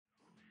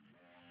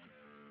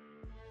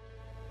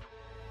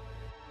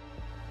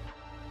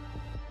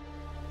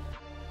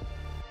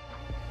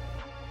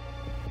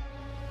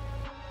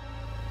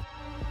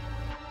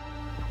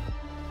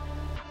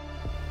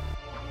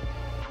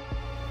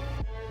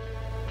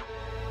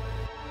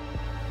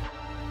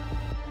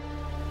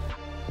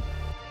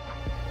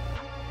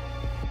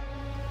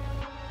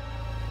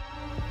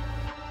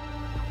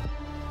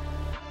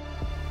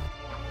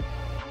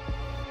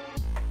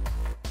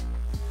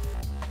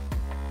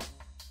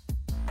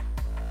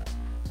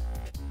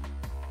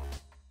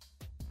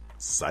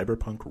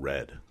Cyberpunk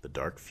Red, The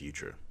Dark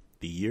Future.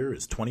 The year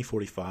is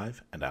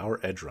 2045, and our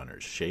edge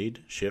runners,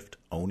 Shade, Shift,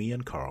 Oni,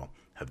 and Carl,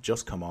 have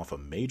just come off a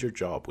major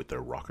job with their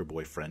rocker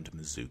boy friend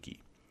Mizuki.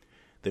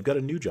 They've got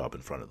a new job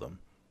in front of them,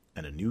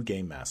 and a new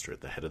game master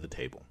at the head of the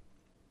table.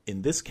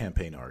 In this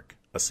campaign arc,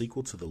 a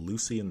sequel to the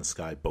Lucy in the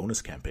Sky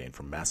bonus campaign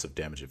from Massive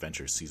Damage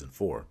Adventures Season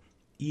 4,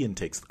 Ian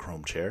takes the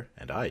Chrome chair,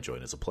 and I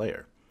join as a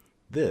player.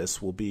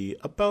 This will be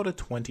about a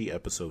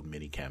 20-episode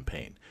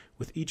mini-campaign,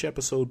 with each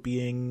episode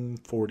being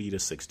 40 to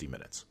 60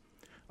 minutes.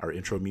 Our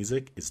intro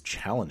music is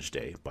Challenge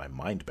Day by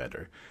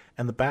Mindbender,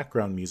 and the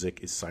background music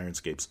is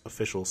Syrinscape's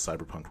official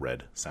Cyberpunk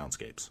Red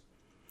soundscapes.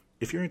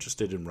 If you're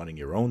interested in running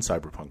your own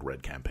Cyberpunk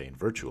Red campaign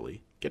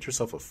virtually, get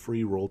yourself a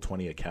free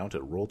Roll20 account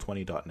at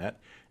roll20.net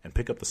and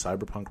pick up the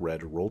Cyberpunk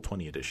Red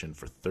Roll20 edition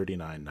for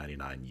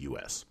 $39.99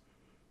 US.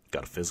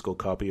 Got a physical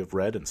copy of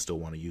Red and still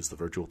want to use the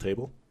virtual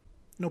table?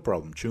 No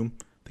problem, Choom.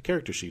 The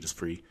character sheet is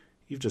free.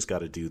 You've just got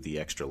to do the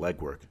extra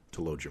legwork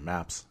to load your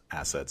maps,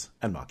 assets,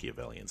 and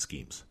Machiavellian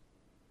schemes.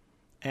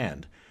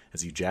 And,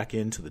 as you jack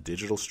into the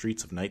digital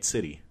streets of Night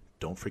City,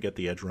 don't forget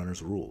the Edge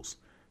Runner's rules.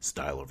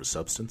 Style over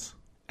substance,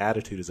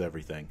 attitude is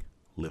everything,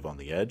 live on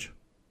the edge,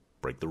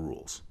 break the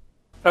rules.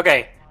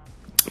 Okay,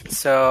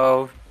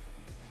 so,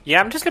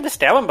 yeah, I'm just going to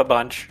stab him a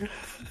bunch.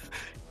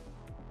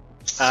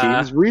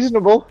 Seems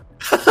reasonable.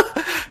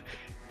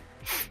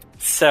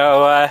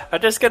 So,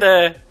 I'm just going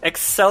to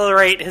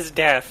accelerate his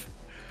death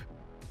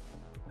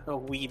a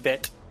wee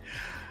bit.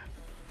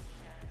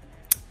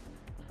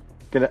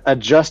 Gonna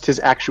adjust his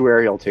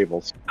actuarial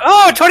tables.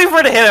 Oh,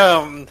 24 to hit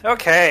him!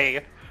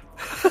 Okay.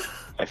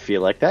 I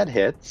feel like that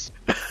hits.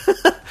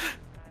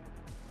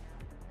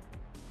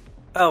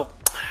 Oh,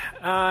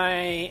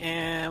 I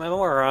am a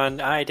moron.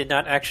 I did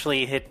not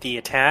actually hit the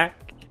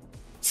attack.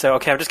 So,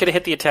 okay, I'm just going to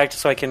hit the attack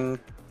just so I can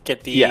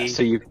get the... Yeah,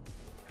 so you...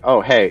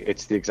 Oh, hey,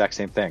 it's the exact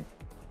same thing.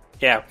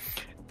 Yeah,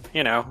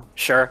 you know,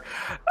 sure.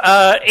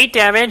 8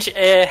 damage,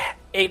 it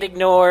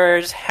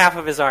ignores half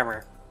of his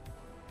armor.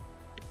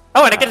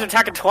 Oh, and I get to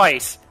attack him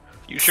twice.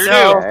 You sure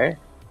So- do. Okay,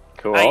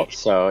 cool.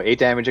 So 8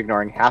 damage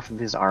ignoring half of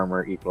his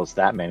armor equals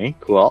that many.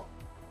 Cool.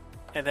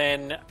 And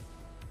then...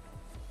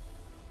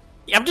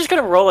 Yeah, I'm just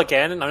going to roll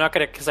again, and I'm not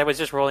going to... Because I was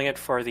just rolling it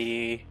for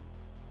the...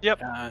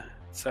 Yep.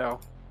 So...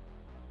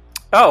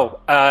 Oh,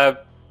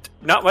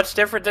 not much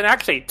different than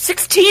actually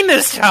 16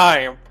 this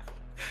time!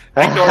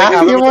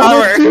 How do you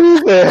want to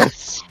do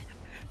this?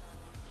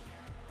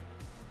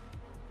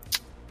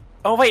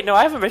 Oh wait, no,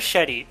 I have a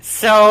machete.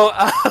 So,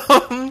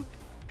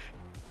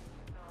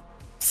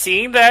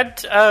 seeing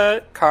that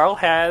Carl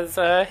has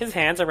his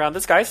hands around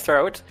this guy's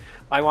throat,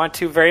 I want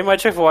to very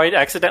much avoid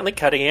accidentally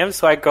cutting him,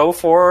 so I go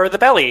for the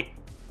belly.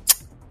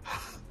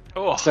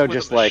 Oh, So with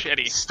just a like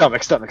machete.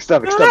 stomach.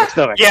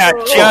 Yeah,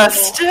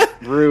 just...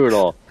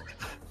 Brutal.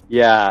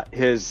 Yeah,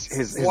 his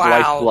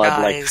Wow, lifeblood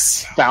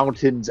guys. like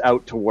fountains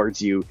out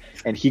towards you,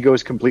 and he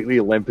goes completely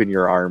limp in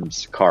your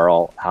arms,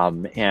 Carl.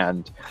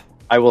 And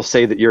I will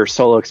say that your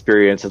solo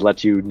experience has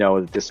let you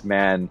know that this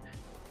man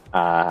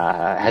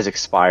has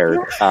expired.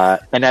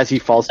 And as he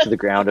falls to the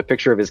ground, a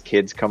picture of his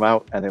kids come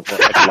out, and it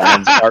like,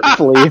 lands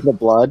artfully in the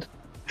blood.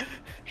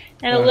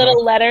 And a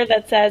little letter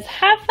that says,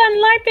 "Have fun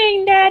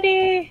LARPing,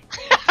 Daddy."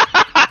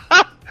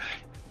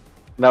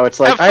 No, it's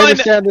like, Have I fun.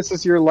 understand this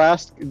is your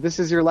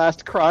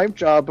last crime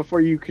job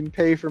before you can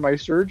pay for my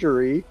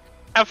surgery.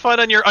 Have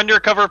fun on your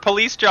undercover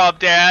police job,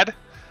 Dad.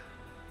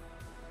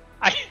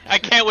 I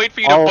can't wait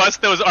for you to Oh.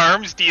 bust those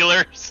arms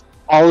dealers.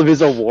 All of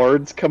his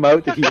awards come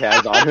out that he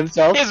has on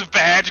himself. His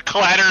badge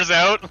clatters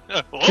out.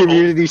 Whoa.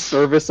 Community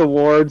service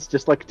awards,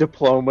 just like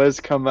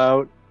diplomas come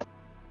out.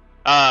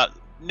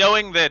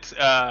 Knowing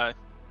that,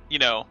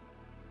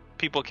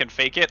 people can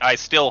fake it, I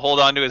still hold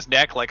onto his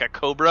neck like a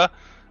cobra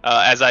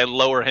as I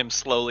lower him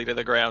slowly to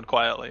the ground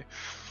quietly.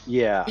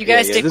 Yeah. You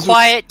guys did This was-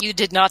 quiet, you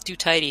did not do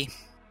tidy.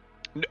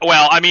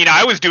 Well, I mean,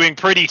 I was doing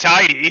pretty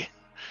tidy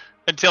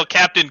until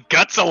Captain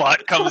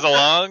Gutsalot comes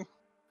along.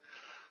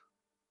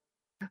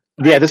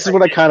 Yeah, this is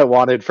what I kind of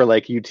wanted for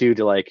like you two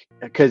to like,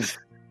 because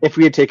if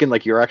we had taken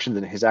like your action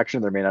and his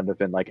action, there may not have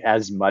been like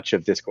as much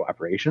of this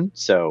cooperation.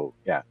 So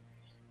yeah.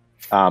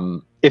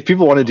 If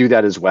people want to do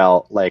that as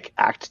well, like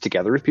act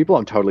together with people,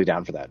 I'm totally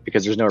down for that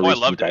because there's no I reason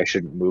you loved guys it.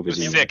 shouldn't move It as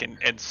was you. sick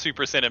and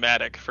super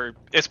cinematic,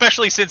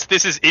 especially since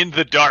this is in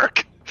the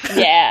dark.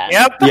 Yeah.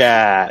 Yep.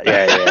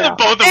 Yeah.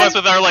 Both of us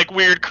with our like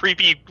weird,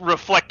 creepy,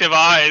 reflective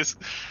eyes.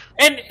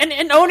 And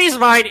in Oni's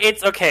mind,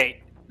 it's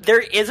okay. There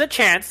is a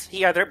chance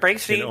he either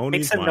breaks In free, Oni's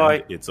makes some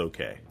mind, noise. it's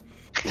okay.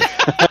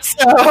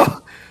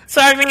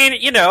 So I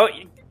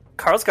mean,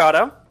 Carl's got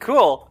him.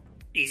 Cool.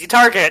 Easy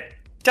target.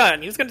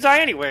 Done. He was gonna die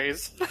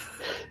anyways.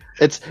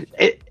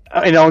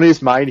 In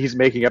Oni's mind, he's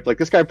making up like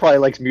this guy probably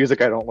likes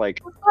music I don't like.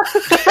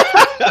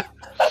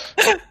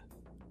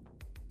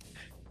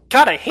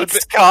 God, I hate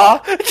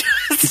ska.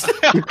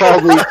 He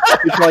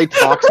probably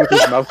talks with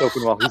his mouth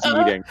open while he's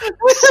eating.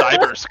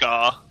 Cyber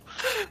ska.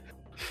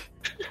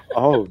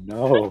 Oh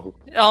no.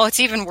 Oh, it's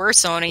even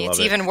worse, Oni. Love It's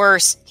it. even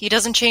worse. He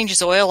doesn't change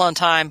his oil on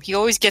time. He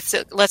always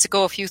lets it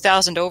go a few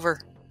thousand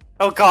over.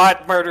 Oh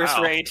God, murderous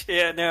Wow. rage.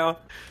 Yeah, no.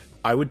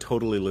 I would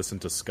totally listen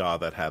to ska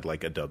that had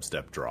like a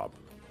dubstep drop.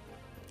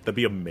 That'd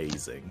be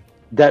amazing.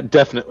 That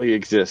definitely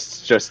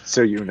exists, just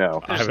so you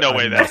know. There's no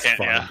way that must can't,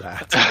 find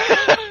yeah.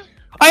 that.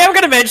 I am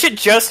going to mention,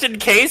 just in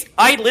case,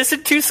 I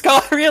listened to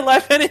ska in real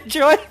life and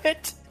enjoy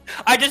it.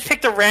 I just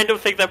picked a random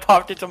thing that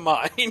popped into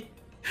mind.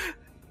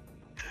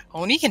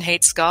 Oni can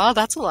hate ska,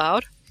 that's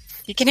allowed.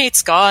 He can hate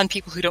ska and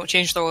people who don't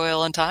change their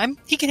oil on time.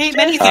 He can hate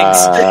many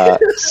things.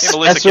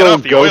 Melissa, get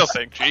off the oil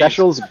thing, jeez.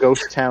 Special's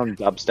Ghost Town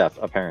dubstep,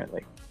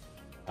 apparently.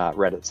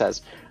 Reddit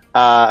says.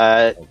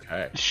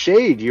 Okay.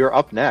 Shade, you're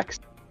up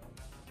next.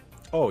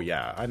 Oh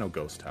yeah, I know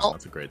Ghost Town. Oh.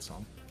 That's a great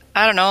song.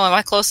 I don't know, am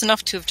I close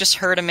enough to have just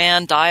heard a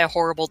man die a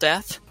horrible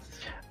death?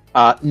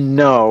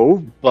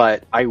 No,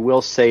 but I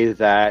will say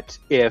that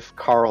if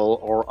Carl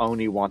or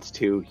Oni wants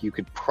to, you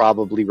could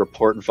probably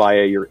report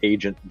via your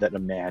agent that a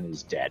man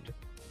is dead.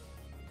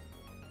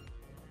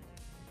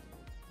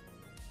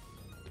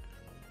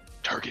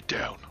 Target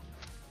down.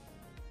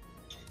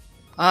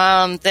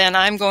 Then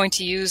I'm going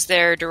to use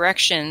their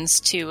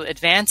directions to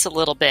advance a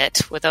little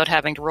bit without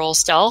having to roll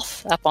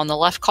stealth up on the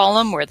left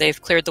column where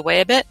they've cleared the way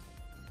a bit.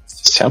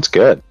 Sounds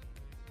good.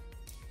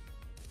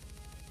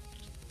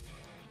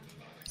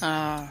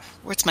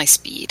 Where's my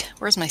speed?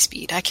 Where's my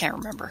speed? I can't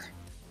remember.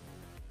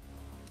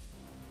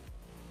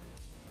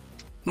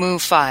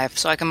 Move 5,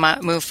 so I can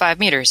move 5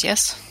 meters,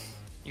 yes?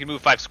 You can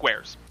move 5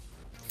 squares.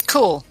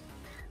 Cool.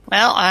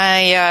 Well,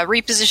 I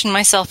reposition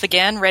myself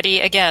again,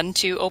 ready again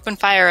to open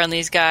fire on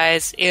these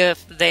guys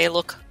if they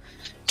look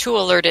too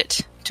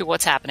alerted to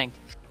what's happening.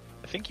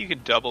 I think you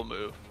can double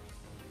move.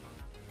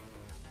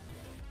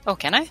 Oh,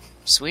 can I?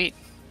 Sweet.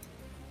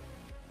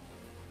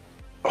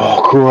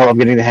 Oh, cool. I'm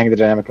getting the hang of the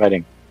dynamic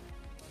lighting.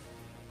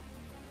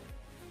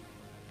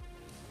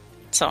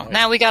 So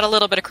now we got a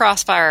little bit of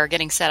crossfire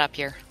getting set up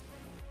here.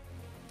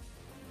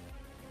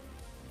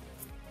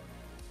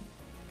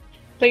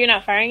 But you're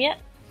not firing yet?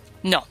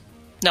 No,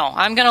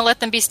 I'm going to let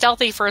them be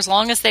stealthy for as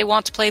long as they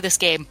want to play this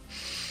game.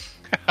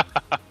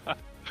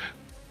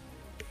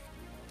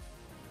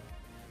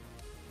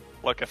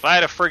 Look, if I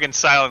had a friggin'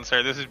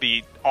 silencer, this would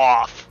be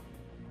off.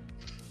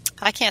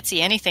 I can't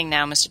see anything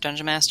now, Mr.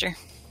 Dungeon Master.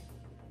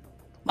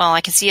 Well,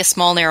 I can see a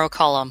small narrow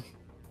column.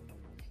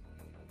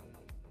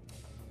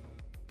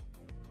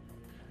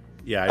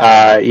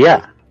 Yeah.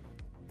 Yeah.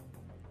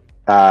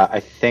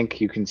 I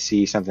think you can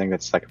see something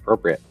that's like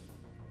appropriate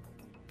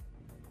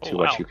to Oh,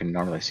 what wow. you can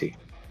normally see.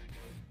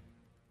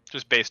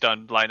 Just based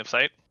on line of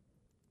sight.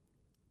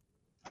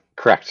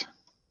 Correct.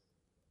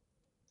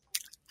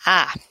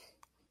 Ah,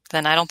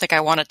 then I don't think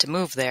I want it to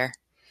move there.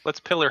 Let's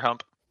pillar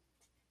hump.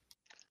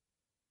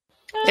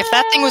 If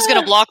that thing was going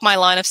to block my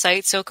line of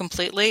sight so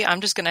completely,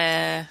 I'm just going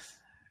to...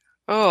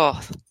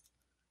 Oh,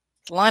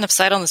 the line of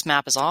sight on this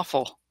map is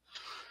awful.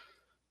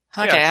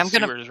 Okay, Yeah, I'm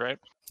going to... sewers, right?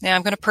 Yeah,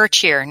 I'm going to perch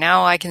here.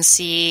 Now I can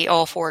see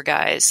all 4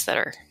 guys that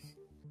are...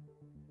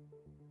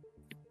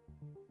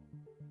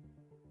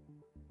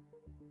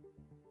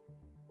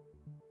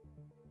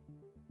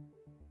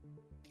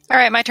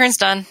 Alright, my turn's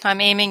done. I'm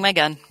aiming my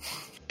gun.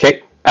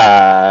 Okay.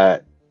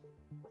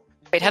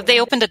 Wait, have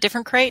they opened a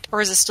different crate,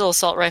 or is it still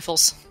assault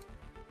rifles?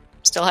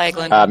 Still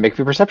haggling. Make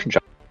me a perception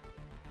check. —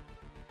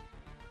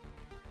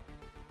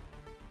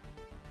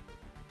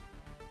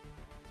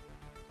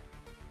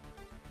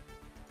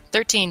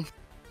 13.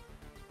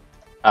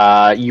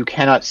 You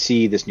cannot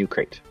see this new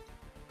crate.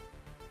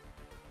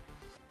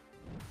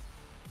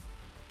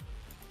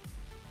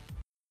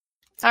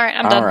 Alright,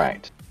 I'm done. All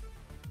right.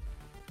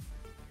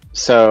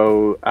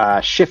 So,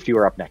 Shift, you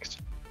are up next.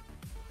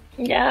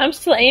 Yeah, I'm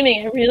still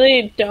aiming. I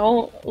really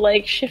don't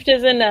like Shift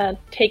isn't a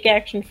take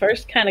action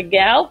first kind of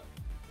gal.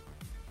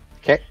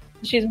 Okay.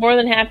 She's more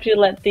than happy to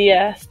let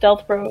the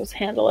stealth bros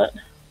handle it.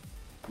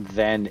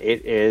 Then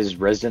it is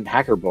Resident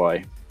Hacker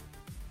Boy.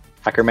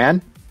 Hacker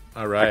Man?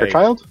 All right. Hacker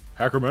Child?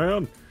 Hacker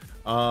Man.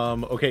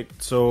 Okay,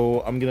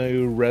 so I'm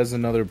gonna res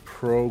another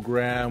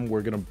program.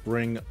 We're gonna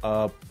bring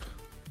up.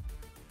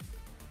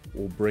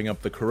 We'll bring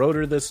up the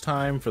Corroder this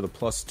time for the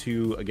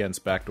 +2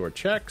 against backdoor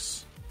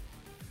checks.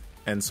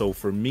 And so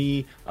for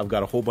me, I've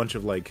got a whole bunch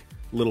of like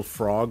little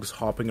frogs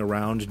hopping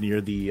around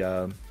near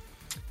the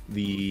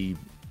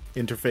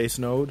interface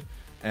node,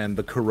 and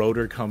the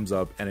Corroder comes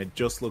up, and it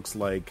just looks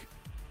like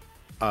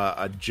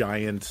a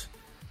giant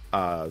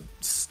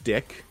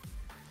stick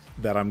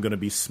that I'm going to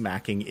be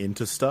smacking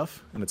into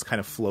stuff, and it's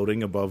kind of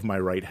floating above my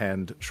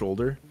right-hand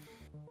shoulder.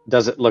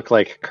 Does it look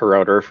like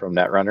Corroder from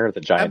Netrunner, the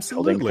giant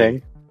building Absolutely.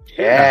 thing?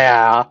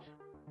 Yeah.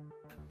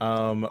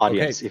 Audience,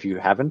 Audience, if you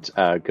haven't,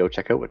 go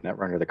check out what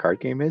Netrunner the card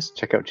game is.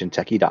 Check out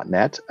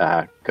jinteki.net.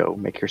 Go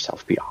make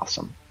yourself be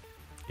awesome.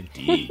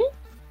 Indeed.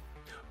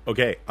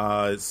 Okay,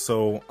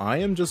 so I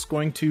am just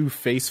going to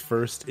face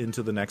first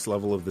into the next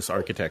level of this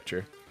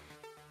architecture.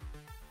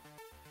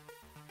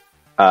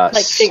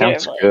 Sounds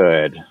figuratively.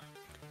 good.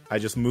 I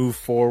just move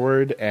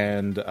forward,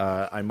 and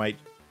I might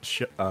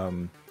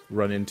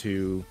run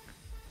into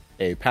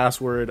a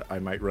password. I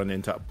might run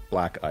into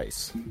black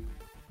ice.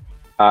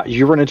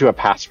 You run into a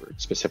password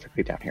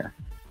specifically down here.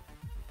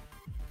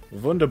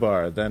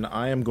 Wunderbar. Then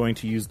I am going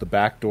to use the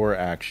backdoor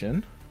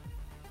action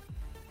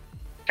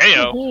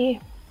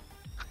Heyo.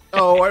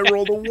 Oh, I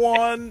rolled a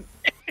 1.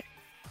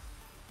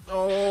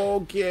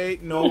 Okay,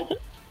 no.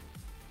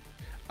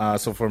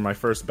 So for my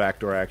first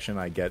backdoor action,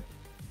 I get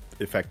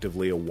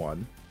effectively a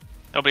 1.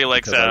 Nobody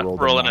likes Because I rolled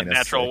a rolling a minus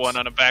natural 6. 1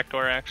 on a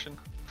backdoor action.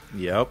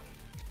 Yep.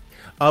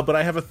 But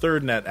I have a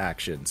third net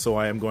action, so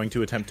I am going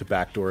to attempt to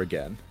backdoor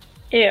again.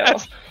 Ew.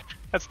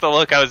 That's the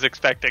look I was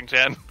expecting,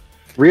 Jen.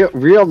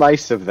 Real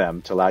nice of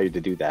them to allow you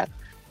to do that.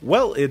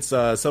 Well, it's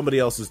somebody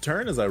else's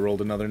turn as I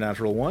rolled another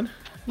natural 1.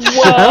 That's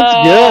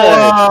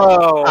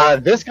Oh.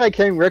 good. This guy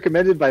came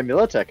recommended by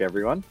Militech,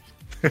 everyone.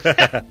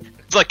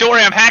 It's like, don't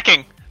worry, I'm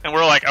hacking. And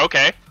we're like,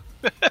 okay.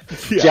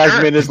 Yeah.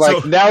 Jasmine is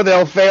like, So- now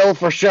they'll fail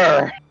for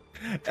sure.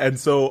 And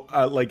so,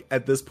 like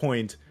at this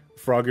point,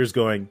 Frogger's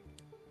going,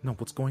 "No,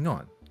 what's going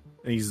on?"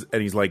 And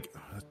he's like,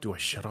 "Do I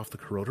shut off the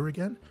corroder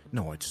again?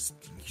 No, I just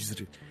use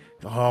it.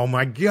 Oh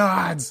my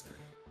gods!"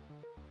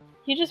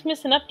 You just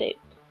missed an update.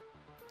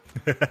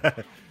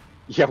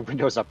 Yeah,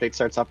 Windows Update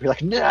starts up. You're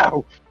like,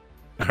 no.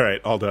 All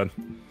right, all done.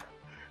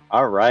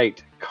 All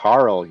right,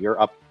 Carl, you're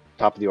up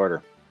top of the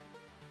order.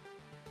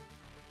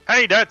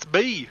 Hey, that's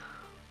me.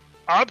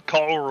 I'm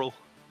Carl.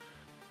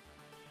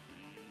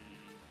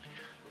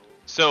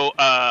 So,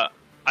 I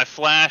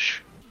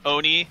flash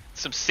Oni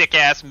some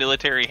sick-ass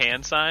military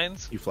hand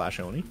signs. You flash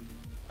Oni,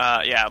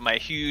 Yeah, my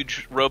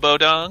huge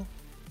Robodong.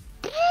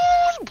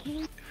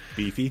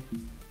 beefy.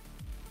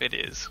 It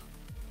is.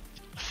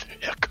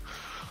 Thick.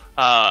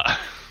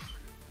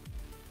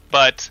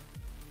 But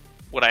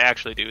what I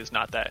actually do is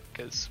not that,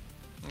 because,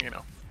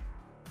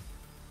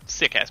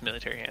 sick-ass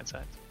military hand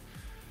signs.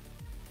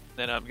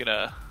 Then I'm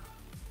gonna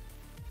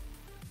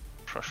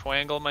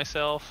Schwangle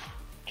myself.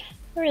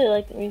 I really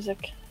like the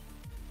music.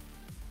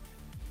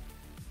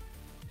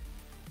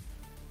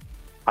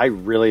 I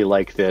really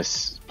like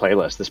this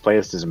playlist. This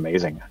playlist is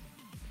amazing.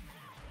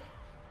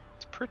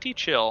 It's pretty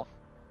chill.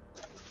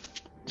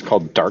 It's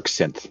called Dark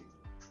Synth.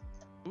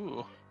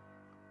 Ooh.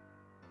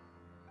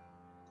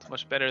 It's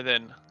much better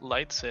than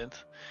Light Synth.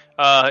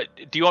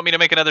 Do you want me to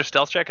make another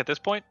stealth check at this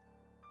point?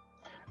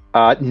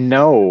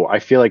 No, I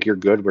feel like you're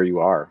good where you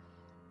are.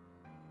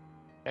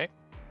 Okay.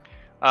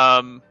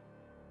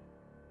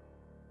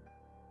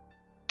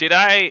 Did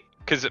I...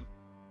 Because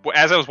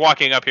as I was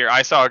walking up here,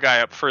 I saw a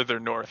guy up further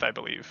north, I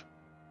believe.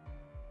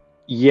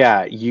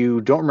 Yeah, you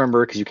don't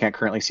remember because you can't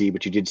currently see,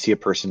 but you did see a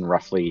person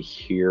roughly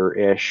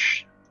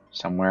here-ish,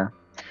 somewhere.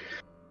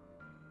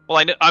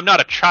 Well, I'm not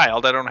a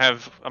child.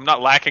 I'm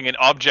not lacking in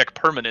object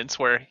permanence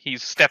where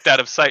he's stepped out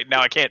of sight.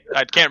 Now I can't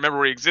remember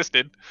where he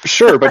existed.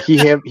 Sure, but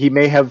he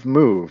may have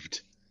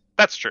moved.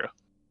 That's true.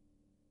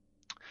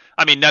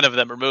 I mean, none of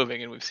them are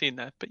moving, and we've seen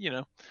that. But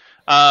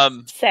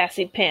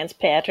Sassy pants,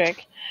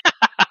 Patrick.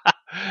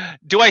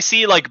 do I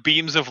see like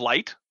beams of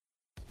light,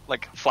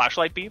 like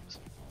flashlight beams,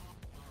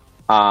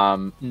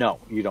 No,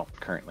 you don't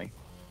currently.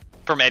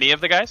 from any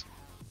of the guys?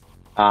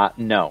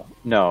 No.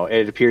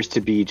 It appears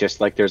to be just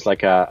like there's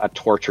like a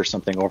torch or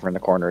something over in the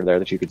corner there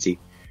that you could see,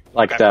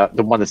 like Okay.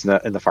 the one that's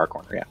in the far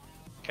corner. Yeah.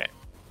 Okay.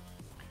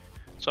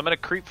 So I'm gonna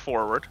creep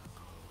forward,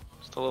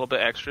 just a little bit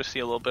extra, see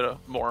a little bit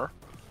more.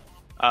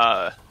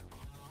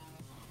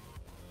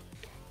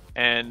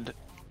 And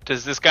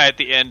does this guy at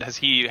the end has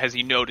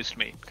he noticed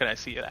me? Can I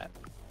see that?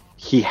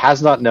 He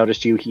has not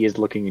noticed you. He is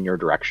looking in your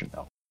direction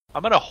though.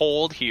 I'm gonna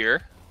hold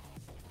here.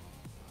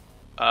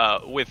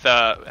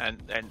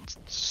 And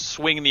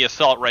swing the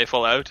assault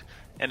rifle out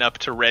and up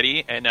to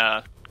ready and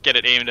get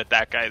it aimed at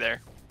that guy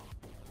there.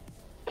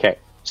 Okay,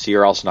 so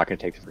you're also not going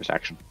to take the first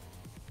action.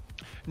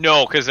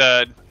 No, because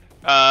well,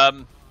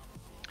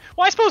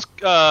 I suppose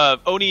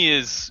Oni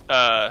is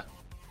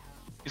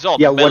he's all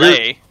Yeah, what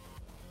melee.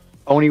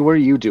 Oni, what are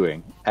you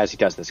doing as he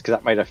does this? Because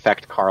that might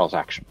affect Carl's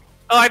action.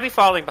 Oh, I'd be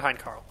following behind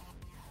Carl.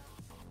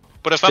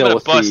 But if Still I'm gonna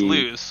with bust the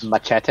loose,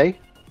 machete.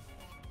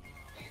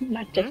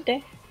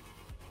 Machete.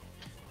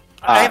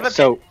 I have a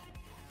So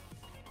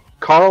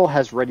Carl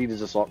has readied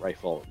his assault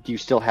rifle. Do you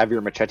still have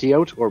your machete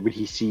out, or would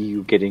he see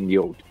you getting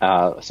the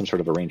some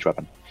sort of a ranged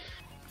weapon?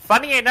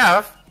 Funny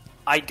enough,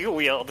 I do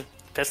wield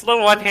pistol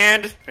in one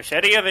hand,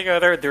 machete in the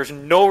other. There's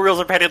no rules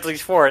or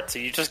penalties for it, so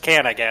you just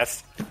can, I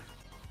guess.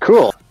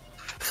 Cool.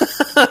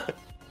 all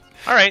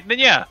right, then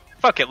yeah,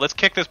 fuck it, let's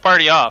kick this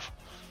party off.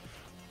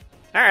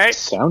 All right.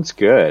 Sounds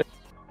good.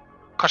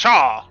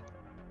 Kasha!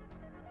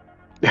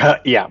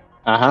 Yeah.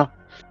 Uh-huh.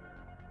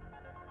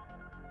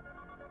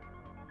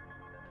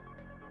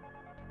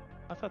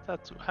 I thought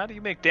that's how do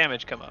you make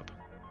damage come up?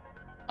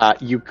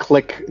 You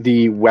click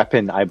the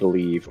weapon, I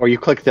believe, or you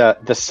click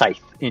the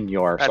scythe in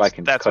your. So I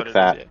can that's click what it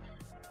that. is.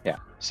 Yeah.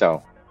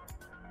 So.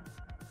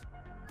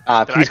 Did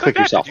I Please click click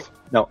that? yourself. Did you-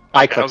 No,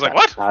 I Okay, clicked I was like,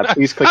 that. what?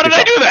 Please click How did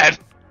yourself. I do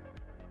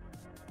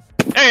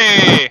that?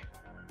 Hey!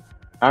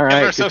 All right.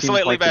 Ever so 15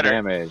 slightly points of better.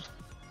 damage.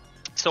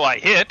 So I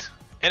hit,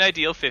 and I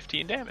deal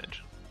 15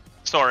 damage.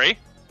 Sorry.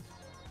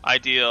 I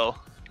deal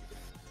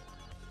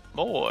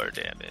more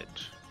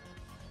damage.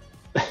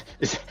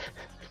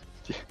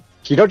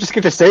 You don't just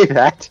get to say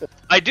that.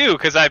 I do,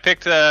 because I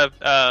picked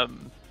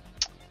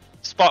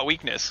spot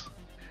weakness.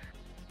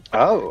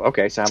 Oh,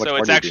 okay. So how much So more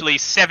it's do you actually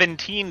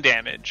 17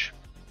 damage.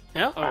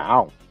 Yeah.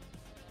 Wow.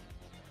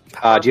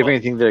 Do you have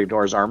anything that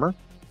ignores armor?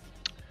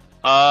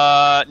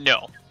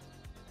 No.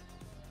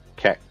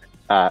 Okay.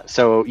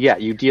 So yeah,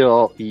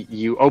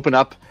 you open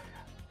up,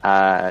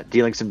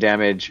 dealing some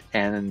damage,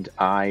 and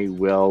I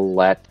will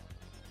let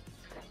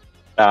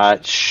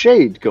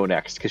Shade go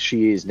next because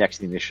she is next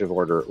in the initiative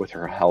order with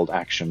her held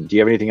action. Do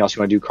you have anything else you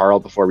want to do, Carl,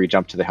 before we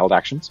jump to the held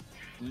actions?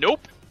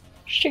 Nope.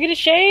 Shiggity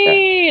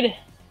shade!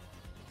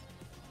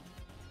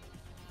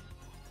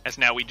 As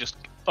now we just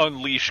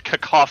unleash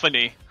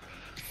cacophony.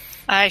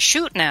 I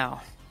shoot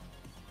now.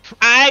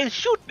 I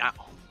shoot now.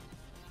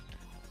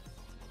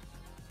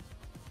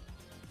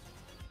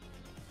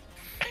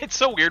 It's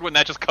so weird when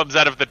that just comes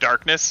out of the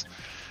darkness.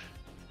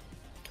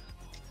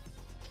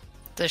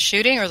 The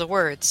shooting or the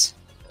words?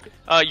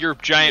 Your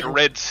giant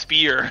red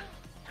spear.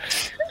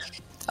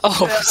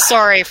 Oh,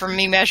 sorry for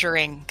me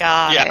measuring.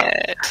 Got Yeah.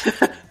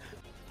 it.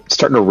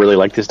 Starting to really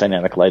like this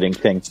dynamic lighting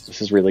thing.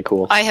 This is really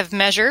cool. I have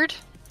measured.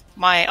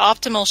 My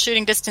optimal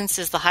shooting distance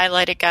is the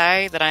highlighted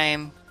guy that I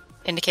am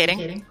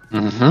indicating.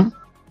 Mm-hmm.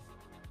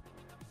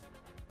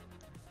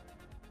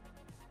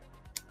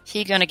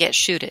 He gonna get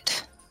shooted.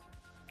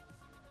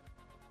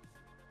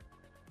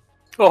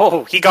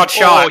 Oh, he got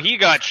shot. Oh, he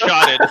got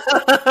shotted.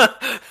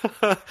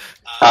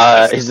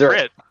 Is there?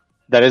 Crit.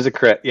 That is a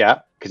crit, yeah,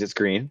 because it's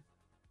green.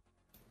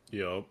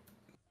 Yup.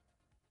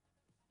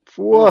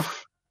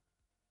 Woof.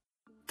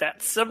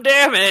 That's some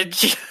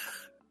damage.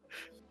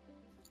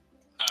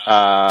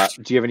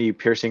 Do you have any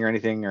piercing or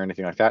anything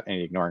like that?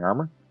 Any ignoring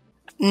armor?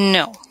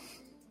 No.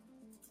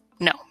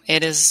 No,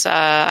 it is,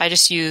 I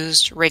just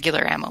used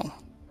regular ammo.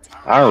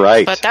 All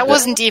right. But that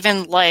wasn't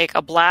even like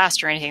a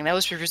blast or anything. That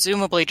was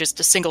presumably just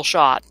a single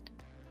shot.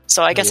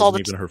 So I guess all the...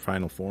 even her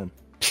final form.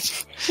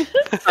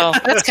 Oh,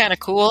 that's kind of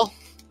cool.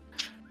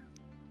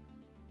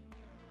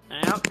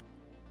 Yep.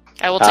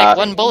 I will take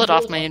one bullet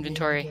off my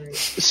inventory.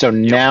 So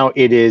now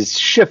it is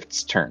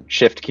Shift's turn.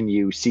 Shift, can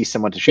you see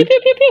someone to Pew, shoot? pew,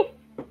 pew,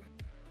 pew.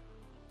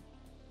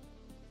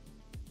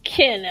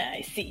 Can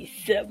I see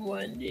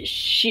someone to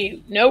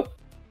shoot? Nope.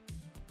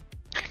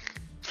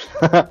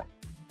 The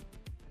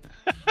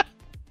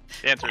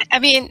answer is I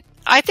mean,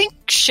 I think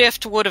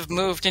Shift would have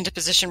moved into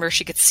position where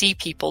she could see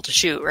people to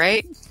shoot,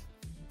 right?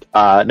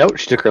 No,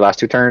 she took her last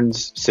 2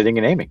 turns sitting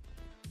and aiming.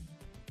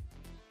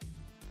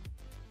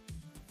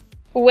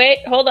 Wait,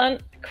 hold on.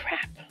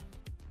 Crap.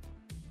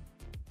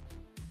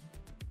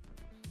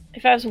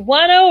 If I was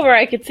one over,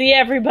 I could see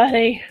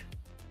everybody.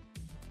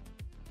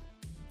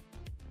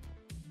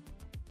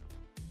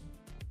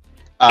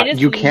 I just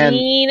You can...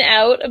 lean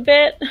out a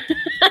bit.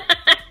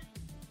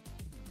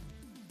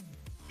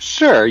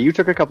 Sure, you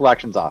took a couple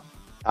actions off.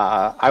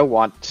 I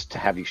want to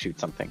have you shoot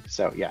something.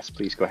 So yes,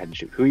 please go ahead and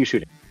shoot. Who are you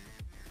shooting?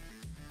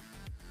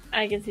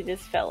 I can see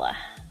this fella.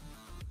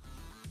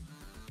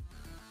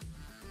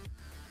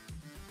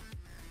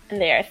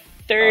 And they are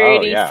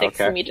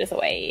 36 okay. meters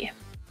away.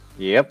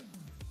 Yep.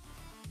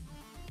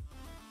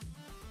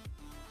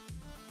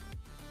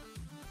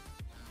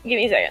 Give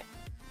me a second.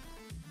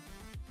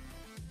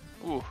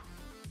 ooh,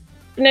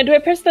 Now, do I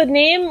press the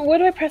name? What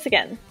do I press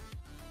again?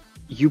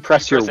 You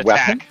press your first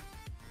weapon. attack.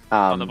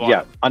 On the bottom.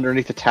 Yeah,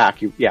 underneath attack.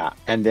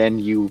 And then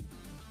you.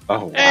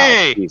 Oh wow!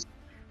 Hey! Geez.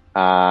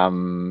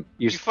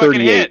 Use You fucking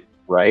 38, hit.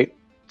 right?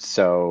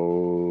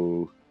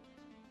 So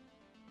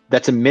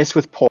that's a miss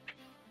with pull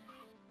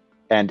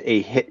and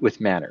a hit with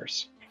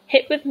manners.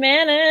 Hit with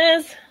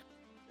manners.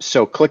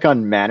 So click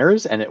on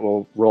manners and it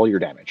will roll your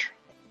damage.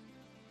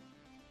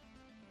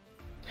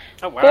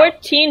 Oh, wow.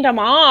 14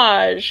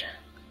 damage.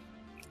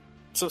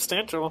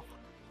 Substantial.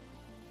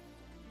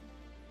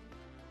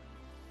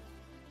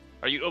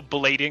 Are you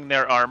ablating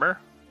their armor?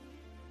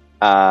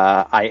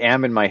 I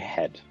am in my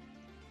head.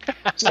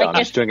 So I'm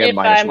just doing a if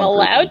minus I'm 1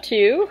 allowed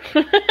to.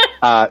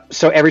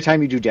 So every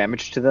time you do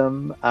damage to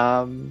them,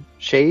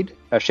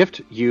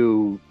 Shift,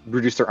 you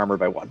reduce their armor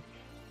by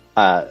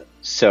 1.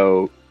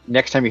 So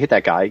next time you hit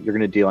that guy, you're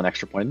going to deal an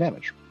extra point of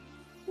damage.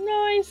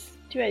 Nice.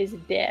 Too bad he's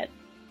dead.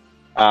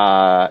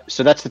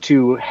 So that's the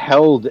 2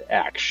 held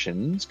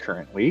actions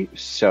currently.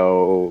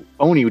 So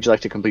Oni, would you like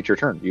to complete your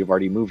turn? You've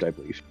already moved, I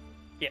believe.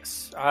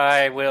 Yes,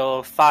 I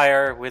will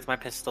fire with my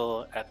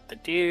pistol at the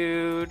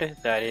dude.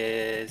 That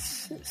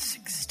is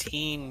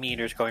 16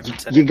 meters going from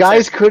center You to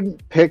guys center.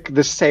 couldn't pick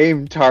the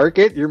same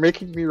target. You're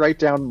making me write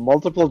down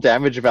multiple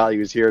damage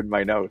values here in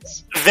my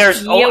notes.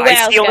 There's You're I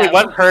see only welcome.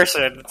 one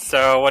person,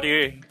 so what do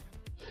you...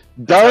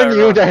 Darn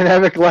you, wrong.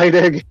 dynamic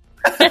lighting!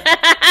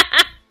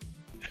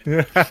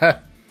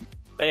 But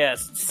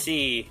yes, let's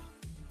see.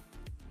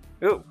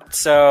 Ooh,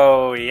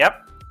 so,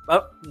 yep.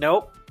 Oh,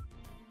 nope.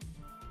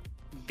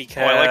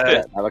 Because I like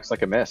that. That looks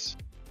like a miss.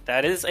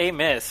 that is a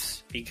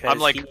miss. Because I'm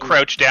like he-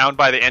 crouched down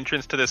by the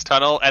entrance to this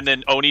tunnel, and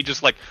then Oni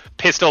just like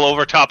pistol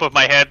over top of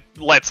my head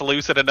lets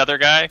loose at another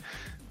guy.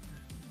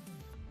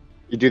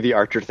 You do the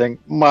archer thing.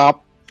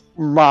 Mop.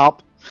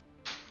 Mop.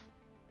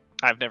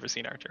 I've never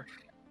seen Archer.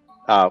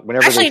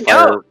 Whenever Actually, they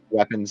fire no.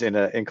 weapons in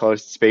an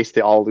enclosed space, they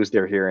all lose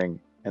their hearing.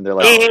 and they're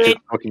like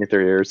poking at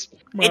their ears.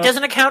 It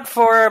doesn't account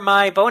for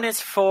my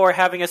bonus for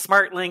having a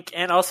smart link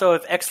and also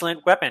an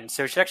excellent weapon.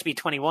 So it should actually be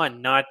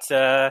 21, not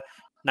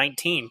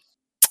 19.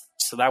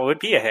 So that would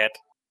be a hit.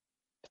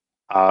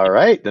 All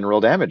right, then roll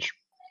damage.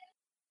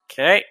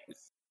 Okay.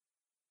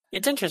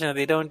 It's interesting that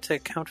they don't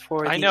account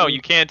for. I know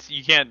you can't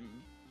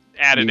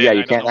add it in. Yeah,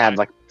 you can't add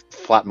like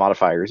flat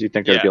modifiers. You'd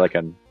think there'd be like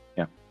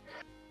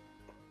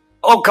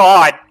Oh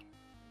God!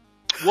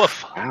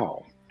 Woof!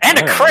 Wow. And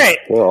a crit.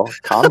 Well,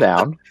 calm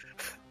down.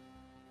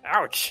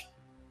 Ouch.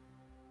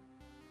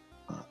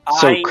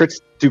 So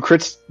do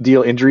crits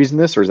deal injuries in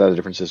this, or is that a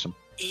different system?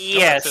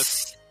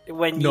 Yes.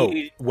 When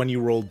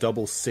you roll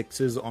double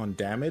sixes on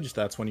damage,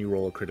 that's when you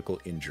roll a critical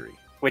injury.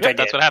 Which I did.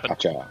 That's what happened.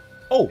 Gotcha.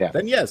 Oh, yeah.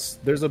 Then yes,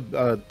 there's a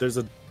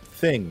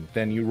thing.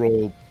 Then you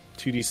roll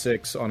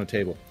 2d6 on a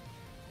table.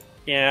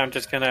 Yeah, I'm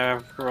just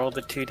gonna roll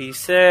the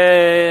 2d6,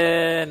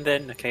 and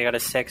then I got a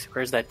 6.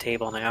 Where's that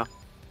table now?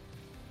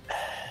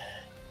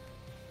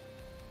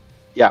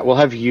 Yeah, we'll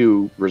have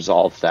you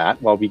resolve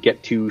that while we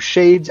get to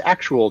Shade's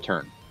actual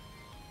turn.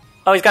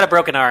 Oh, he's got a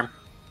broken arm,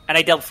 and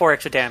I dealt 4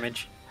 extra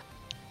damage.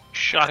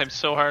 Shot him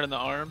so hard in the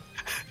arm.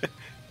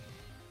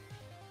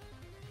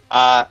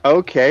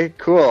 Okay,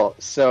 cool.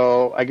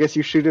 So I guess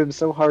you shoot him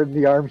so hard in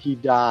the arm he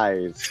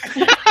dies.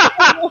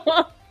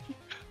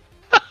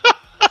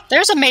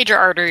 There's a major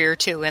artery or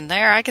two in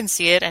there. I can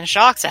see it, and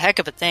shock's a heck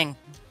of a thing.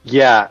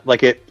 Yeah,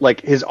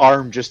 like his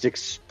arm just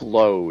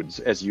explodes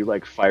as you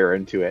fire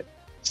into it.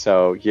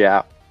 So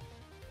yeah.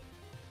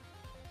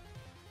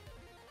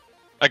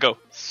 I go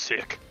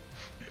sick.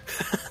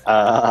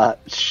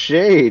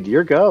 Shade,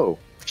 your go.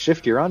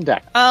 Shift, you're on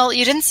deck. Well,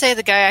 you didn't say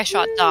the guy I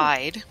shot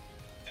died.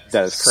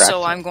 That is correct.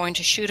 So I'm going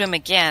to shoot him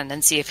again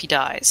and see if he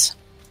dies.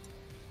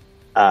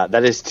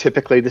 That is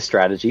typically the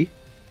strategy.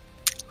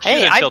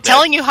 Hey, I'm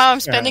telling you how I'm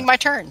spending my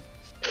turn.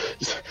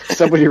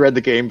 Somebody read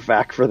the game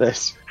fact for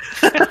this.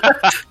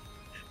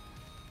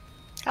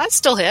 I'd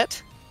still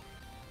hit.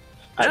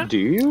 Do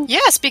you?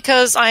 Yes,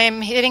 because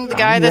I'm hitting the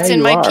guy that's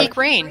in my peak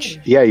range.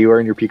 Yeah, you are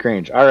in your peak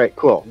range. All right,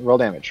 cool. Roll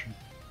damage.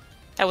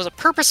 That was a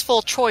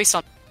purposeful choice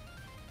on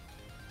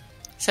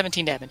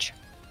 17 damage.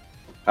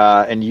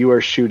 And you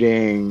are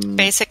shooting...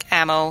 Basic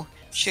ammo,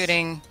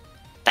 shooting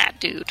that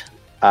dude.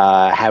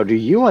 How do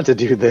you want to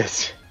do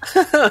this?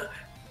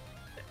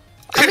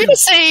 I'm going to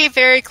say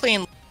very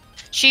clean.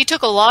 She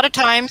took a lot of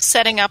time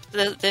setting up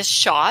this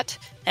shot,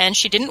 and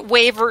she didn't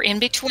waver in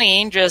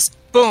between, just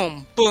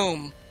boom,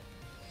 boom.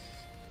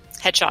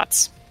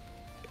 Headshots.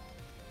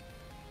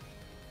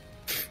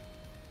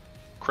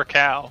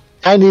 Krakow.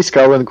 Tiny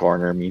skull in the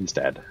corner means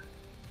dead.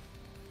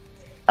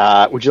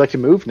 Would you like to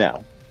move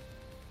now?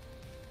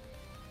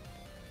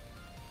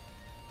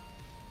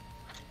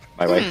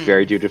 My wife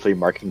very dutifully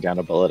marking down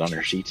a bullet on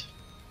her sheet.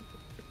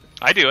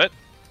 I do it.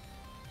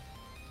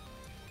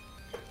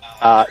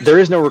 There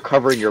is no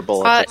recovering your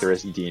bullets like there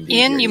is in D&D.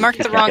 Ian, you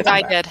marked the wrong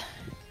guy dead.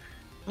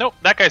 Nope,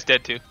 that guy's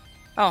dead too.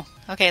 Oh,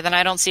 okay, then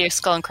I don't see a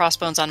skull and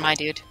crossbones on my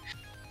dude.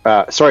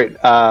 Sorry,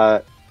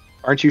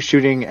 aren't you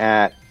shooting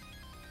at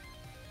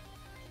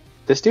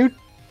this dude?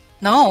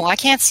 No, I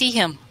can't see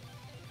him.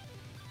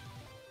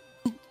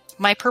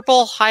 My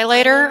purple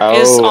highlighter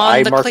is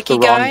on the clicky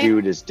the wrong guy.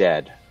 Dude is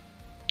dead.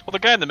 Well, the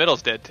guy in the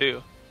middle's dead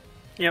too.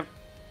 Yep.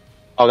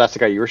 Oh, that's the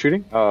guy you were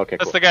shooting? Oh, okay,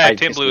 That's cool. the guy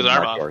Tim blew his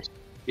arm off. Yours.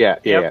 Yeah.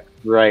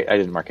 Right, I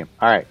didn't mark him.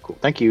 All right, cool.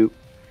 Thank you.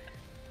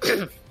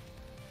 You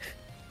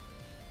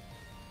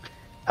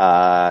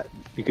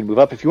can move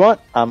up if you want.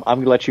 I'm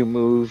going to let you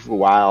move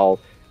while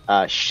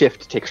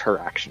Shift takes her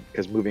action,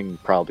 because moving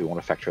probably won't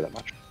affect her that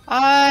much.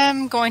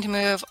 I'm going to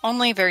move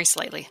only very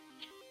slightly.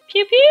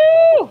 Pew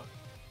pew!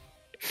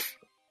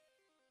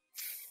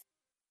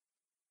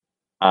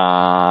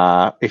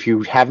 If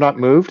you have not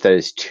moved, that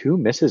is 2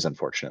 misses,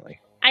 unfortunately.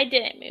 I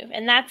didn't move,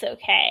 and that's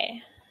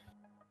okay.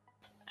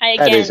 I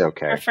That again is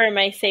okay. prefer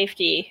my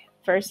safety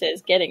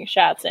versus getting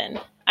shots in.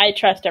 I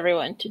trust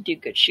everyone to do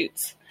good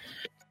shoots.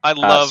 I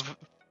love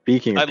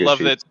Speaking of I good love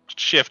shoots, that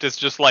Shift is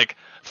just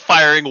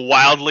firing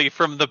wildly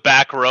from the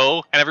back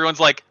row, and everyone's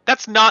like,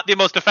 "That's not the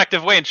most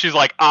effective way," and she's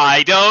like,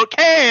 "I don't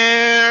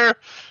care."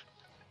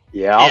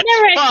 Yeah, It's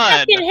Never fun.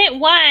 fucking hit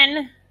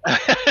one.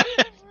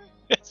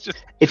 It's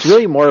just it's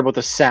really more about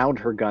the sound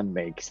her gun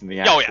makes than the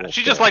actual. oh yeah,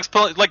 she just likes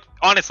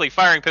honestly,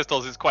 firing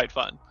pistols is quite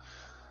fun.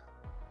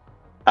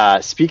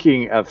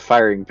 Speaking of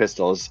firing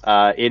pistols,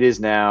 it is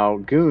now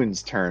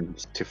Goon's turn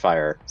to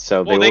fire.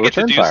 So Well, they they will get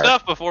to return do fire.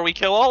 stuff before we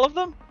kill all of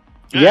them.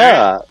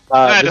 Yeah,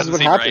 That this is doesn't what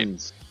seem right.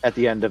 happens at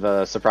the end of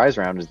a surprise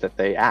round: is that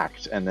they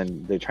act and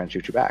then they try and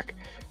shoot you back.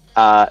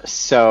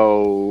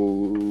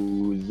 So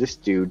this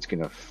dude's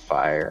gonna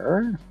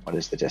fire. What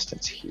is the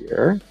distance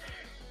here?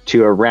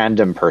 To a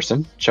random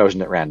person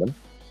chosen at random.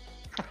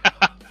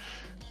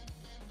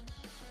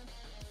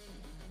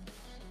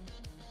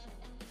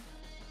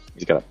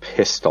 He's got a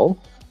pistol.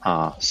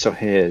 So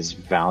his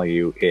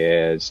value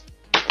is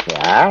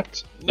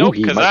that. Nope, Ooh,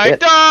 he because might I hit.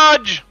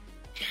 dodge.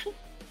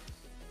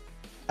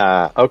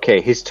 Okay,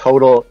 his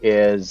total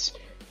is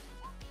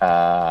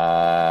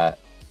 21.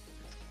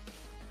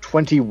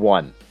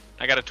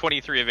 I got a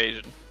 23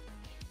 evasion.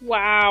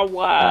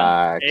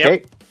 Wow.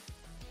 Okay.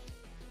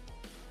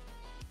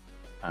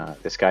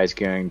 This guy's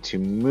going to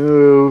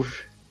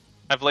move.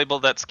 I've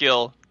labeled that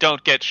skill.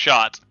 Don't get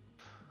shot.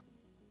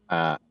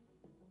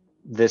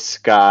 This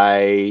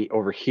guy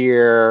over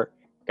here,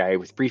 guy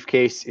with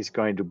briefcase, is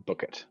going to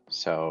book it.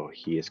 So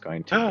he is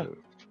going to move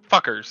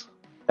Fuckers.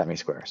 that many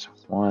squares.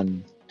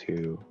 1,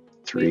 2,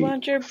 3, We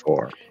want your-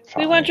 4, 5,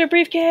 We want your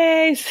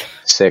briefcase.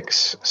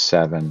 6,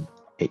 7,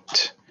 8.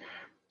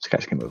 This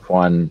guy's gonna move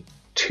 1,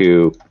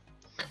 2,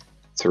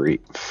 3,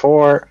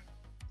 4.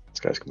 This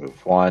guy's gonna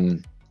move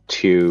 1,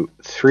 2,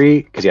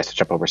 3 because he has to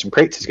jump over some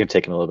crates. He's gonna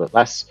take him a little bit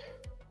less.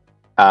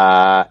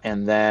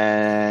 And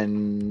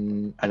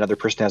then another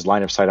person has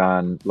line of sight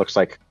on, looks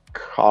like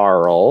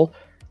Carl,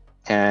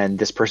 and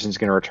this person's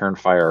going to return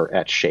fire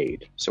at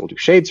Shade. So we'll do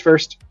Shades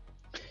first.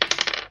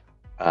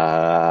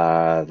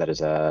 That is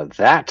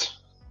that.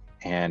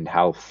 And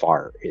how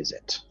far is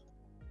it?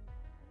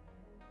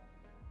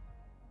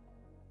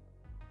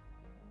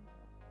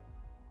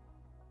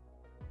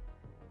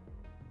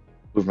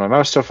 Moved my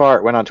mouse so far,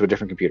 it went onto a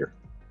different computer.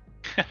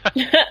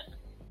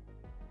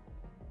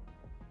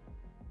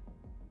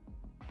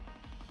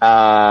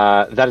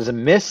 That is a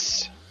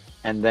miss,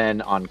 and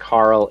then on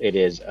Carl it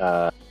is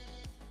that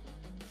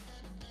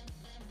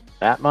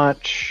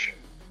much.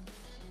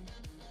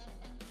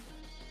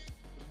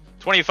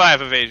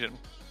 25 evasion.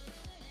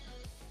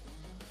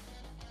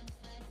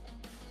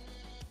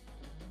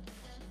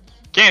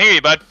 Can't hear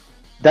you, bud.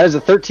 That is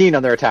a 13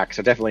 on their attack,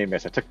 so definitely a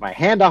miss. I took my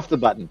hand off the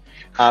button,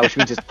 which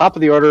means it's top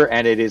of the order,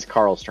 and it is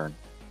Carl's turn.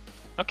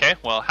 Okay,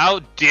 well, how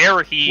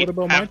dare he What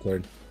about my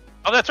turn?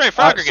 Oh, that's right,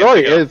 Frogger gets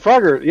Sorry, to go.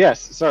 Frogger, yes,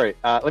 sorry.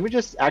 Let me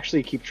just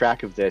actually keep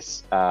track of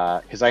this,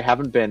 because I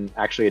haven't been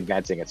actually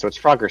advancing it. So it's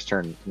Frogger's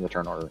turn in the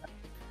turn order.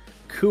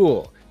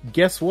 Cool.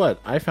 Guess what?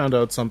 I found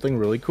out something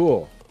really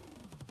cool.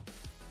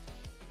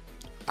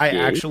 I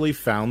actually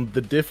found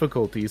the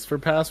difficulties for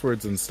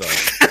passwords and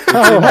stuff.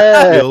 Oh,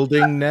 hey!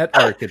 Building net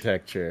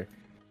architecture.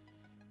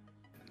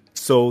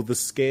 So the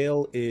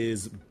scale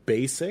is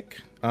basic.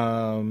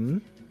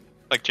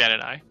 Like Jen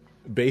and I.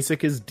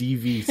 Basic is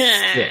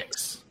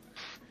DV6.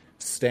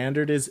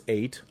 Standard is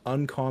 8,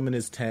 uncommon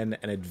is 10,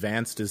 and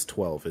advanced is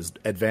 12.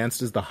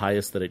 Advanced is the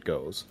highest that it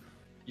goes.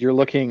 You're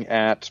looking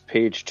at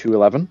page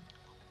 211.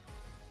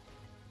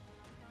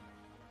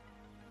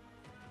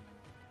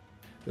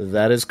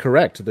 That is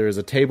correct. There is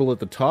a table at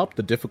the top,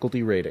 the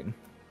difficulty rating.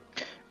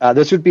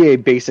 This would be a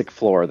basic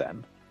floor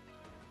then.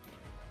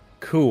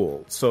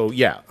 Cool. So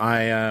yeah,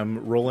 I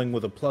am rolling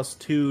with a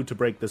 +2 to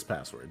break this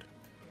password.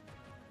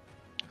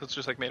 It's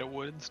just like made of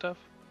wood and stuff.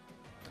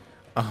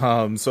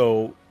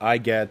 So I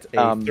get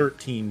a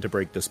 13 to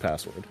break this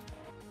password.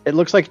 It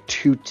looks like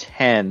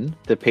 210,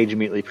 the page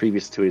immediately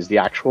previous to it, is the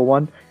actual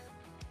one.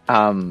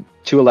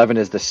 211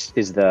 is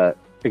the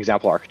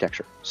example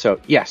architecture. So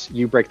yes,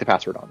 you break the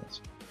password on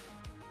this.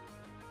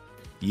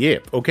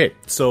 Yep. Okay.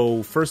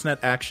 So first net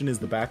action is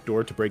the back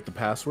door to break the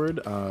password.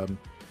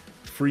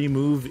 Free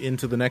move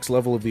into the next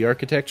level of the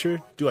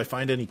architecture. Do I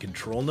find any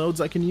control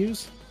nodes I can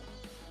use?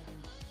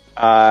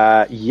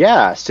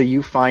 Yeah. So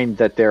you find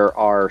that there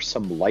are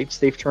some lights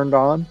they've turned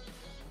on,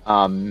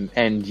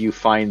 and you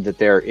find that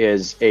there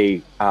is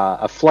a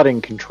flooding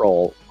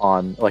control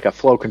on, like a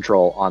flow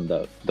control on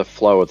the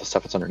flow of the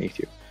stuff that's underneath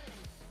you.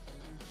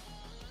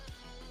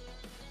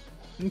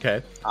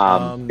 Okay.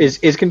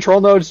 Is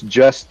control nodes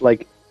just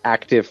like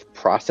active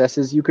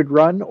processes you could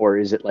run, or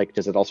is it like,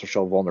 does it also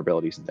show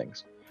vulnerabilities and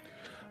things?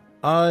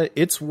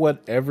 It's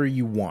whatever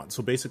you want.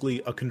 So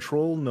basically, a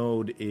control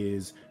node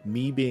is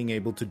me being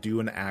able to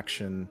do an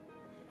action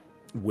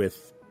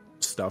with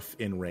stuff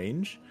in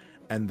range,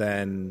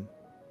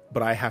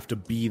 but I have to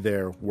be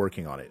there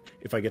working on it.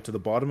 If I get to the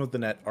bottom of the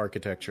net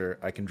architecture,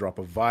 I can drop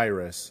a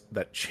virus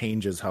that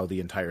changes how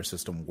the entire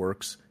system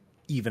works,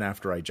 even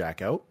after I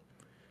jack out.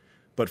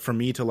 But for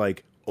me to,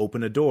 like,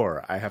 open a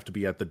door, I have to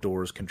be at the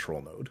door's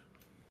control node.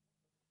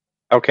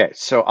 Okay,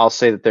 so I'll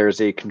say that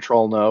there's a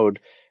control node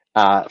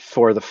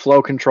for the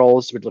flow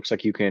controls. It looks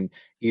like you can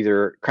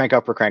either crank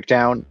up or crank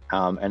down,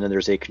 and then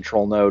there's a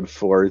control node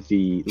for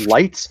the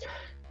lights,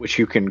 which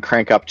you can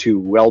crank up to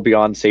well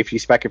beyond safety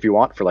spec if you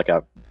want, for like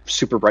a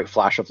super bright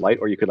flash of light,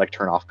 or you could like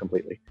turn off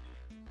completely.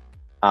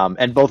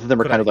 And both of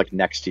them are kind of like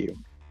next to you.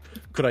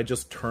 Could I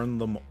just turn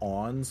them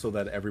on so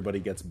that everybody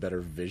gets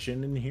better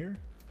vision in here?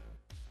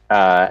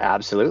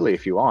 Absolutely,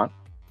 if you want.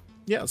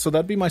 Yeah, so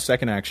that'd be my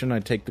second action.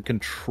 I'd take the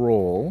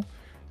control,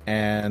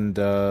 and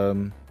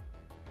so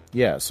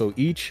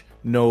each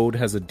node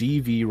has a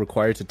DV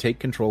required to take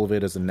control of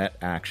it as a net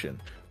action.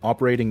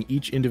 Operating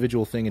each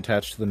individual thing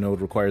attached to the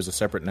node requires a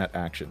separate net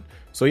action.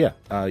 So yeah,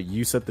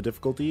 you set the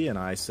difficulty, and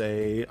I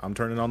say I'm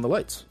turning on the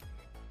lights.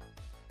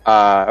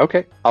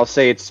 Okay, I'll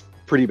say it's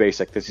pretty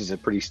basic. This is a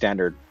pretty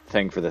standard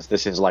thing for this.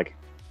 This is like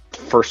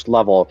first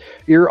level.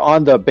 You're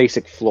on the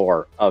basic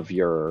floor of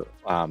your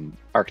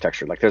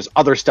architecture. Like there's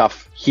other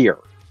stuff here,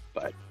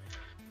 but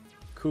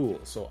cool.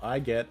 So I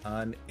get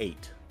an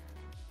 8.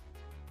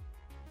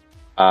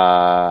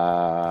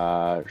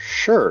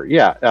 Sure,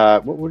 yeah.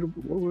 What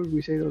would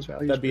we say those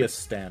values? That'd be a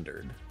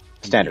standard.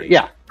 Standard,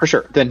 yeah, for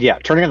sure. Then yeah,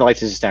 turning on the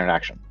lights is a standard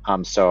action.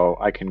 So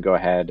I can go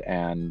ahead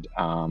and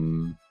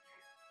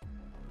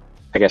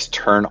I guess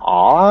turn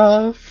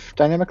off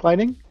dynamic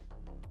lighting,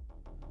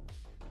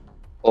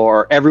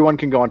 or everyone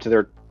can go onto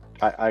their.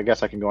 I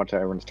guess I can go onto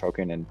everyone's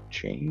token and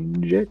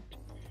change it.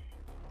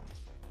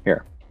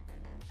 Here,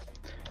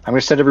 I'm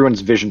going to set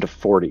everyone's vision to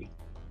 40.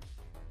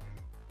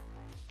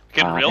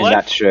 In real and life?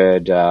 that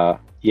should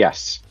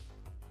yes.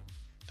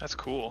 That's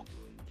cool.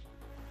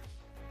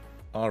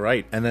 All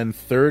right, and then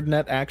third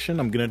net action,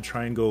 I'm gonna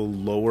try and go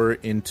lower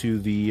into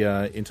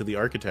the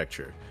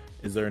architecture.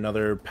 Is there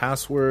another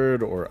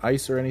password or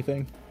ice or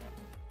anything?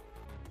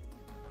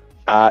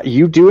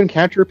 You do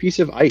encounter a piece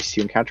of ice.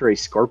 You encounter a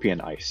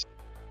scorpion ice.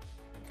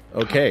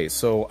 Okay,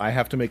 so I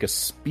have to make a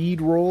speed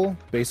roll,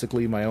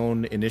 basically my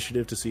own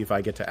initiative, to see if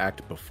I get to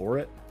act before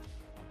it,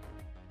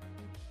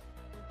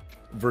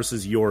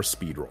 versus your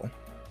speed roll.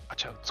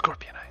 Watch out,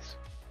 scorpion eyes.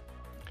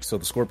 So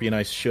the scorpion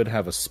ice should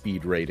have a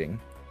speed rating.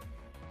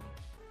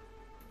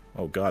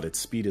 Oh god, its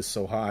speed is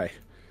so high.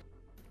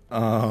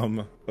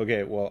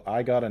 Okay, well,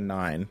 I got a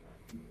 9.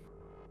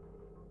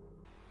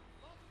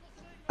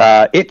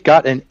 It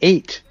got an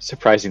 8,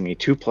 surprisingly.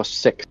 2 plus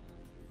 6.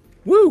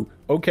 Woo!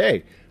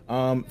 Okay.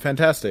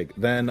 Fantastic.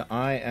 Then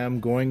I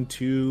am going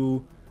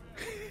to...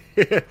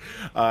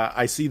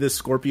 I see this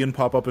scorpion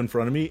pop up in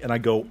front of me, and I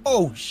go,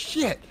 oh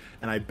shit!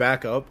 And I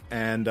back up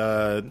and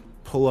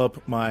pull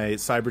up my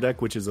cyber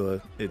deck, which is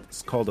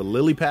it's called a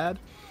lily pad,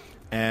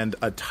 and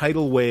a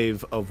tidal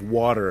wave of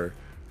water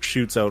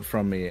shoots out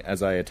from me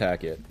as I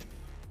attack it.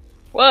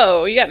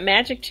 Whoa, you got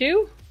magic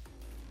too?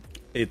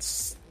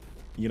 It's,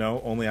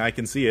 only I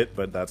can see it,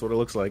 but that's what it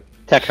looks like.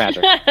 Tech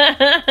magic.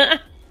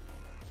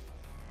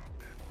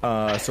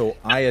 So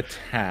I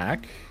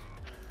attack.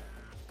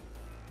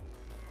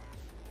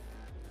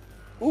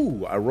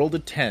 Ooh, I rolled a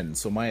 10,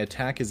 so my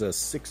attack is a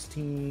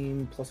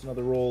 16 plus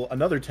another roll.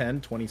 Another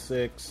 10,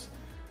 26,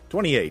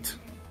 28.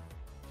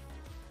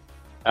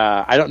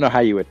 I don't know how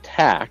you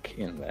attack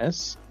in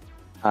this,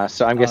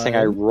 so I'm guessing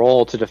I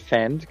roll to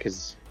defend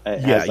because it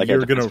has like a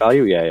defense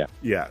value.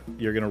 Yeah,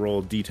 you're gonna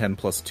roll D10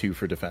 plus 2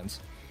 for defense.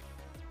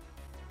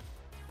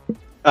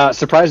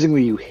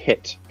 Surprisingly, you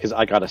hit because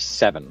I got a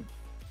 7.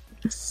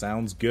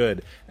 Sounds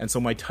good. And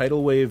so my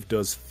tidal wave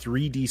does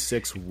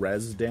 3d6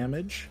 res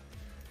damage.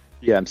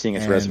 Yeah, I'm seeing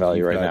its res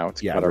value right now.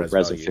 It's got a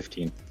res of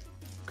 15.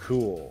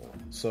 Cool.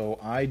 So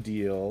I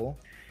deal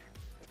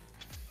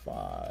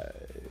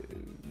 5.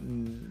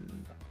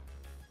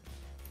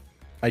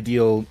 I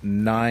deal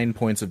 9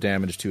 points of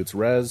damage to its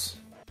res.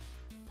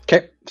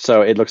 Okay,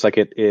 so it looks like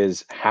it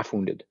is half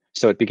wounded.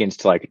 So it begins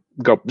to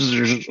go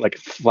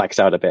flex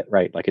out a bit,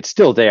 right? Like it's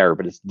still there,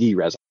 but it's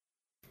de-res.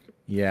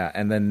 Yeah,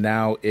 and then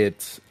now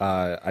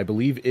I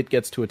believe it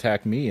gets to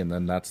attack me, and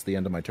then that's the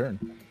end of my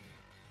turn.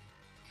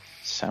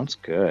 Sounds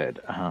good.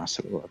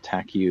 So we'll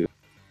attack you.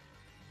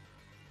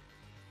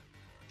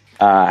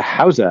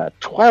 How's a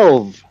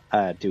 12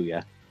 do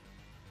ya?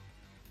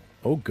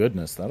 Oh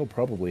goodness, that'll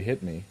probably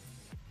hit me.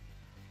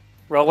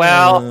 Roll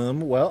well.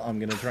 Well, I'm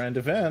gonna try and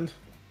defend.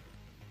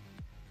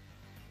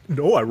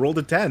 No, I rolled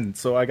a 10,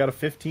 so I got a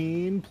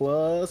 15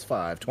 plus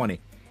 5, 20.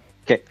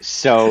 Okay,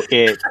 so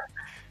it.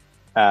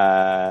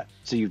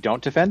 So you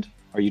don't defend,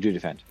 or you do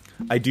defend?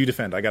 I do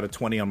defend. I got a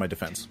 20 on my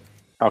defense.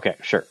 Okay,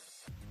 sure.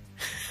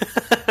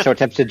 So it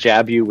attempts to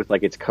jab you with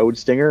its code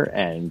stinger,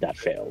 and that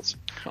fails.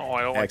 Oh,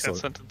 I don't like Excellent.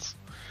 that sentence.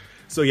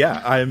 So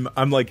yeah, I'm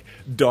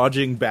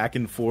dodging back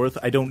and forth.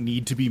 I don't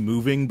need to be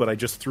moving, but I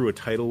just threw a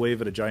tidal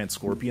wave at a giant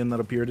scorpion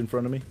that appeared in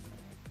front of me.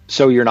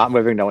 So you're not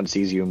moving. No one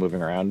sees you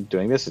moving around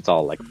doing this. It's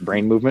all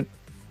brain movement.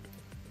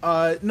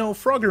 No,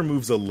 Frogger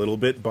moves a little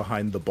bit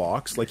behind the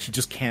box. He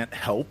just can't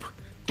help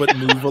but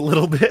move a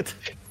little bit.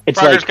 It's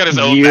Frogger's got his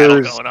own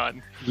battle going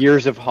on.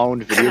 Years of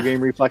honed video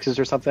game reflexes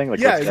or something.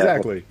 Yeah,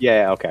 exactly.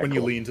 Yeah, okay. When cool.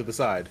 you lean to the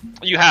side.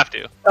 You have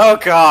to. Oh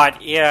god,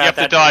 yeah. You have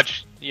to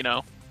dodge.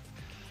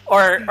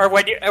 Or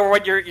when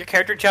your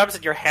character jumps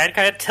and your hand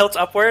kind of tilts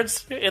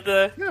upwards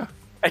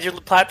as you're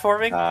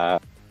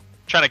platforming.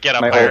 Trying to get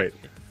up My higher. old-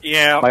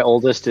 Yeah. My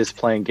oldest is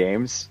playing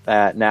games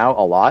now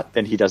a lot,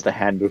 and he does the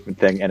hand movement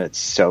thing, and it's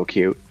so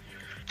cute.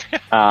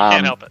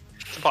 Can't help it.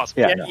 It's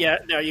impossible. Yeah.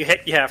 No, you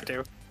have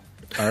to.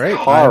 All right,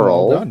 Carl. I'm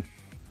all done.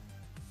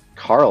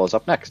 Carl is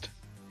up next.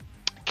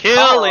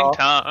 Killing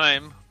Carl.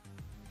 time.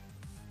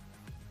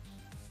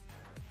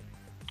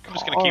 I'm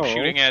just gonna keep Carl.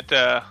 shooting at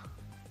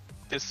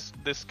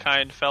this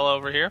kind fella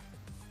over here.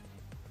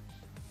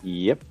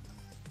 Yep.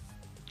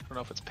 I don't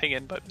know if it's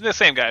pinging, but the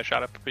same guy I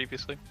shot at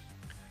previously.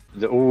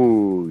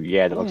 Ooh,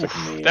 yeah, that looks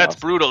like me. That's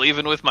brutal,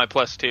 even with my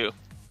 +2.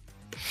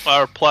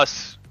 Or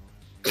plus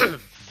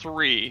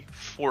 3,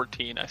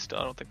 14. I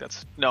don't think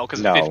that's... No,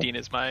 because 15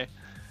 is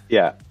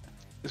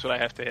what I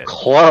have to hit.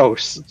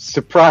 Close.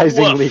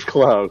 Surprisingly Woof.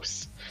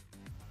 close.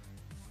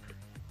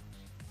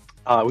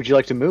 Would you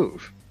like to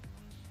move?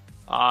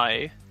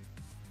 I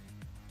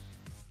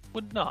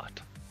would not.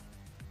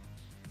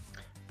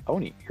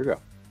 Oni, here you go.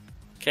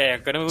 Okay,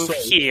 I'm gonna move So,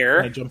 Can I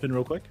here. jump in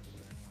real quick?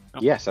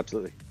 Yes,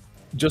 absolutely.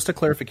 Just a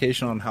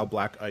clarification on how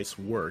black ice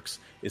works.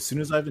 As soon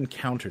as I've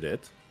encountered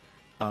it,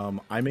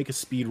 I make a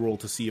speed roll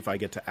to see if I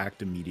get to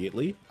act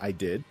immediately. I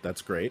did.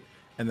 That's great.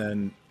 And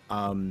then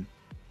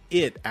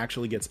it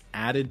actually gets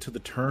added to the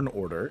turn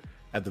order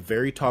at the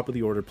very top of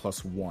the order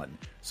 +1.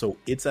 So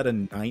it's at a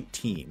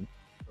 19.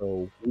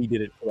 So we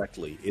did it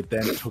correctly. It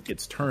then took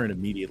its turn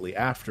immediately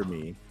after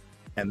me,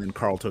 and then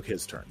Carl took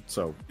his turn.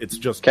 So it's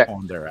just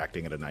on there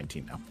acting at a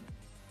 19 now.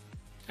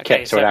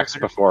 Okay, so it acts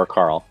before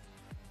Carl.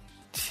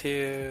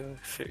 2,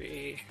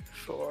 3,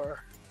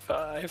 4,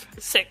 5,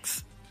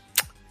 6.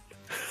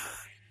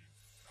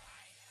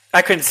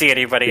 I couldn't see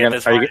anybody at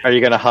this point. Are you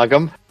going to hug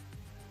him?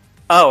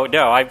 Oh,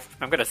 no, I'm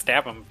going to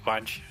stab him a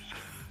bunch.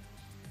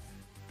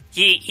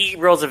 He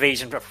rolls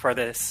evasion for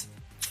this,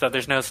 so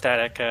there's no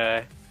static.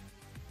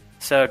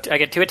 So I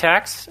get 2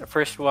 attacks.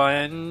 First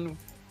one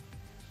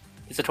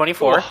is a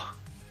 24. Oh.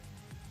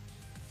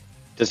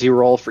 Does he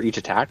roll for each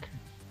attack?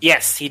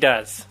 Yes, he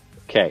does.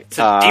 Okay.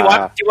 So do you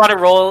want to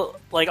roll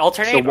like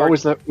alternate? So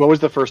what was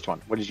the first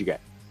one? What did you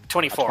get?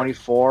 24.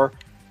 24.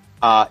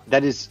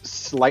 That is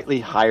slightly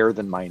higher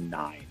than my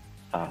 9.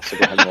 So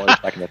go ahead and roll your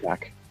second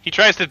attack. He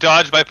tries to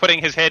dodge by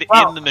putting his head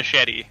in the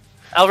machete.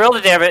 I'll roll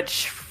the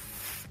damage.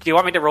 Do you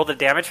want me to roll the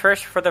damage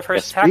first for the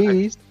first attack?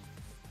 Please.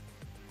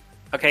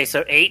 Okay,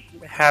 so 8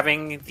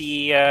 having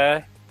the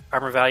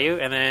armor value,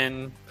 and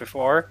then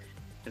before,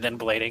 and then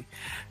blading.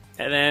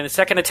 And then the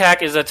second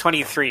attack is a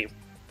 23.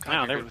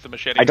 Wow, there with the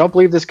machete. I don't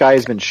believe this guy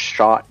has been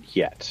shot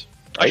yet.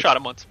 Right? I shot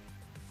him once.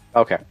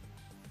 Okay.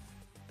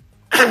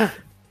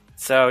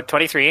 So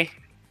 23.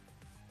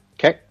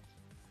 Okay.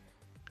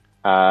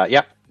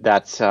 Yeah,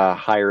 that's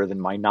higher than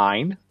my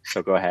 9.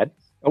 So go ahead.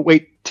 Oh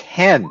wait,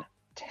 10.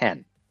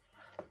 10.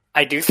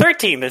 I do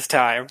 13 this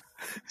time.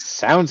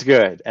 Sounds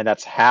good. And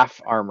that's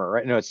half armor,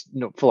 right? No, it's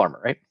full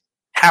armor, right?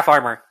 Half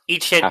armor.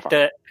 Each hit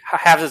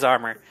halves his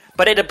armor,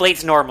 but it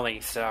ablates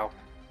normally. So.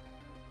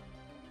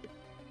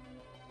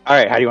 All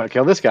right, how do you want to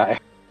kill this guy?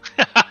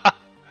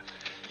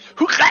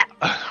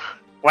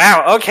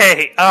 Wow.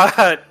 Okay.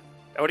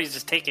 Odie's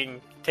just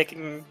taking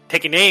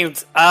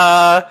names.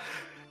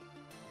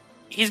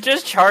 He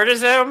just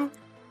charges him,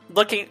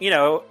 looking,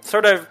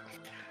 sort of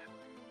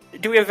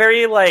doing a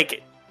very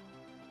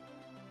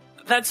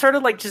that sort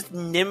of just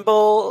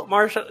nimble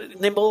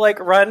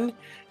run,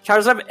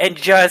 charges him and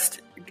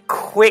just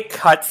quick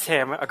cuts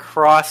him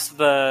across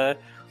the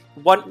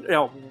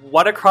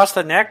one across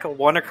the neck,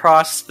 one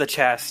across the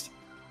chest.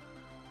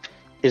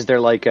 Is there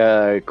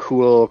a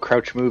cool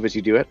crouch move as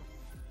you do it?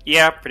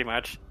 Yeah, pretty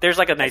much. There's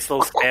a nice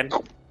little spin.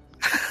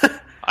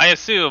 I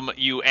assume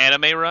you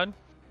anime run?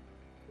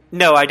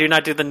 No, I do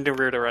not do the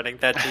Naruto running.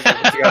 That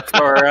opens you up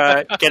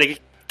for getting.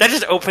 That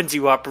just opens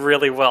you up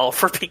really well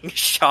for being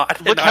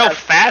shot. Look how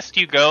fast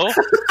you go.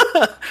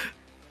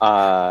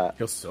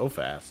 You're so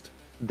fast.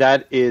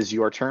 That is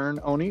your turn,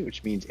 Oni,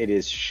 which means it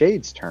is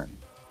Shade's turn.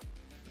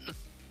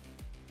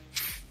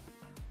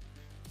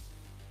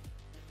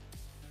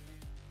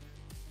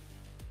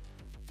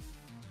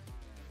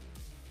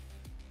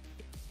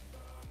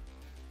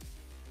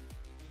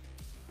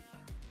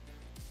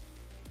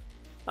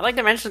 I'd like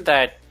to mention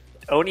that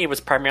Oni was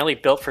primarily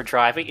built for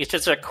driving. It's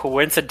just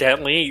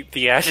coincidentally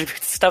the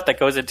attribute stuff that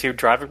goes into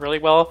driving really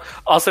well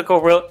also go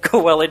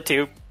well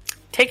into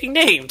taking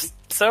names.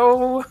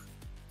 So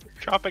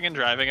chopping and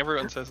driving,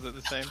 everyone says they're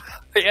the same.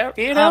 Yeah,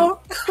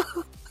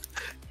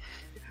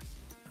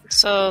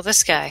 So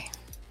this guy.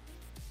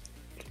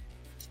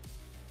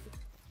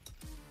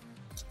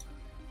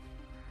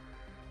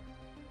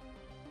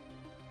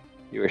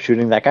 You were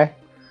shooting that guy?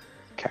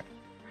 Okay.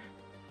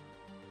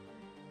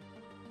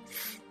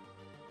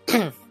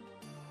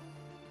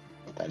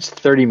 That's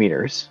 30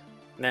 meters.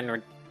 And then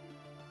we're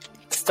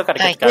still got to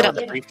get down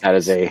the brief. That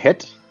is a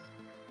hit.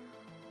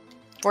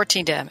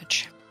 14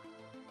 damage.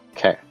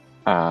 Okay.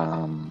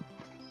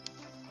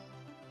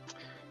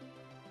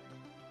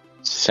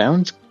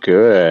 Sounds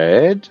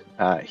good.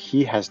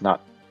 He has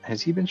not.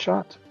 Has he been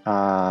shot?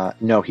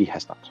 No, he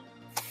has not.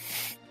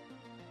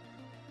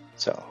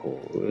 So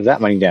that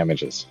many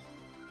damages.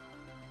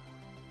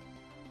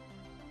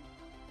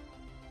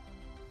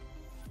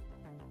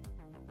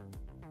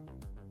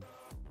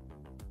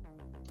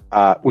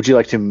 Would you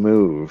like to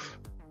move,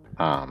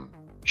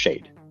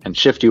 Shade? And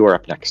Shift, you are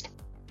up next.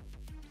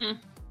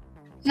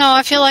 No,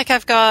 I feel like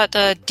I've got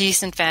a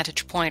decent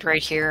vantage point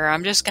right here.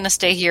 I'm just going to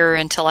stay here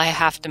until I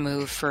have to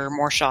move for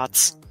more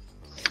shots.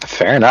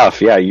 Fair enough.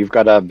 Yeah, you've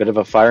got a bit of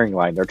a firing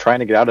line. They're trying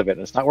to get out of it,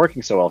 and it's not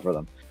working so well for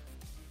them.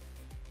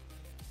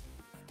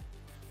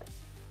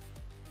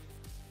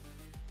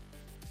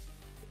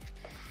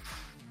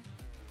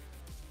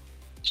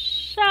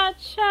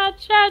 Shots.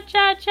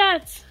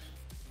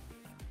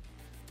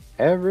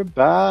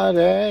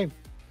 Everybody.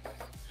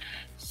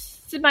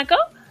 Is it my go?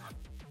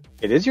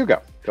 It is your go.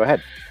 Go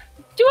ahead.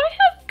 Do I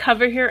have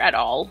cover here at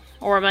all?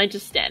 Or am I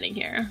just standing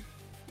here?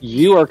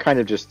 You are kind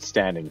of just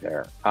standing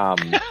there.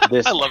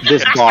 This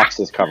box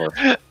is cover.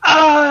 Well,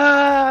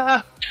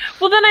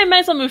 then I might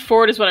as well move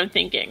forward is what I'm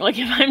thinking.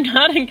 If I'm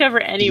not in cover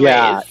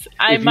anyways,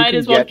 I might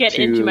as well get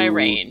into my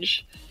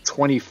range.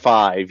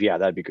 25, yeah,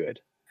 that'd be good.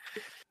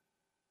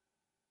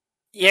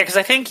 Yeah, because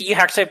I think you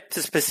have to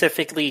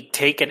specifically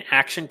take an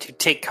action to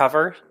take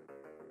cover.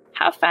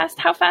 How fast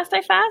I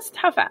fast?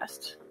 How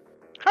fast?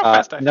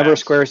 Number of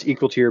squares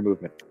equal to your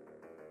movement.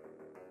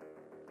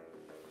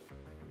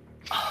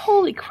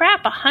 Holy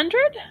crap,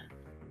 100?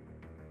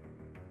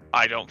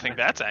 I don't think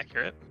that's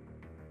accurate.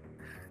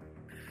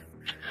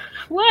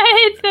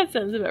 What? That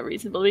sounds about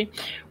reasonable to me.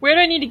 Where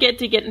do I need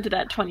to get into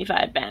that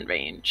 25 band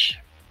range?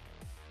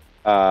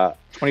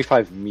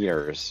 25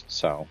 meters,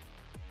 so.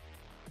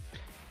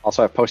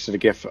 Also, I've posted a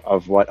GIF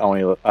of what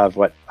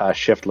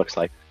Shift looks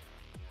like.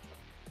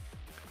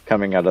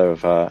 Coming out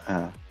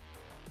of...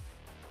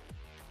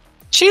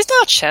 She's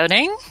not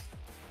shouting.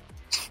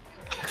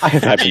 I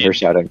imagine her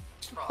shouting.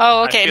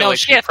 Oh, okay, no, like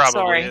Shift, probably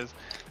sorry. Is.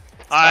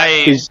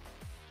 I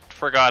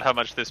forgot how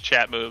much this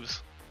chat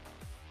moves.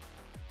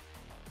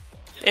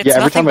 It's yeah,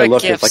 every time I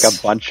look, gifts. it's like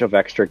a bunch of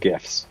extra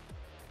GIFs.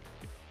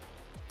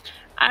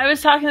 I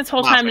was talking this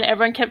whole time and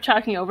everyone kept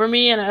talking over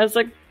me, and I was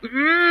like,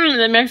 and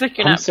then Meg's like,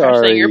 you're not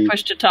pressing, you're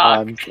pushed to talk.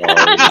 I'm sorry.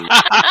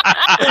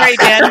 Sorry,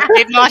 Dan, I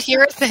did not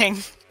hear a thing.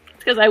 It's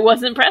because I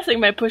wasn't pressing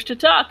my push to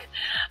talk.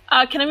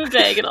 Can I move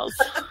diagonals?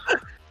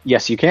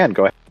 Yes, you can.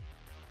 Go ahead.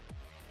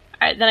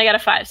 Alright, then I got a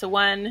 5. So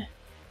 1,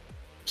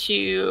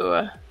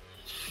 2,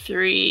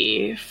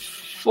 3,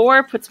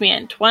 4 puts me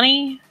in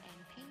 20.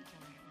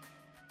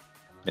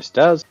 This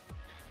does.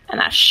 And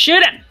I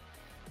shoot him!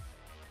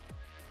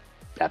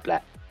 Blah, blah.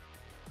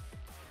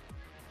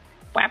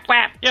 Whap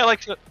whap. Yeah,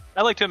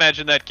 I like to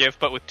imagine that GIF,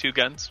 but with 2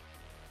 guns.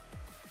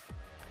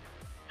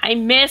 I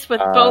missed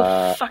with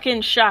both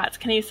fucking shots.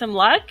 Can I use some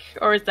luck?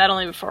 Or is that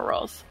only before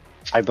rolls?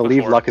 I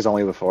believe luck is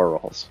only before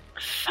rolls.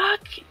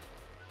 Fuck.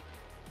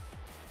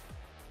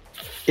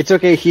 It's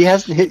okay, he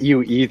hasn't hit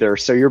you either,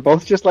 so you're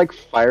both just like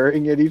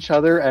firing at each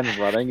other and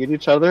running at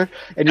each other,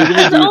 and you're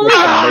gonna do like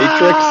a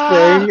Matrix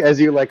thing as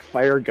you like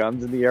fire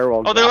guns in the air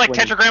while they're like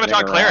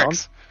Tetragrammaton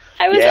clerics.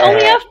 I was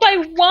only off by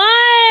 1!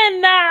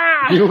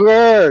 Ah! You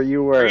were.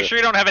 Are you sure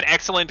you don't have an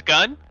excellent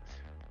gun?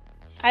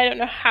 I don't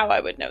know how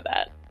I would know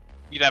that.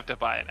 You'd have to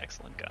buy an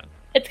excellent gun.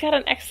 It's got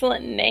an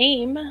excellent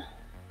name.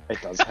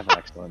 It does have an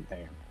excellent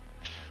name.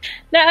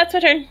 No, that's my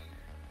turn.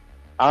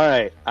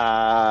 Alright,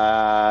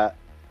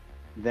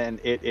 then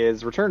it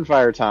is return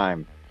fire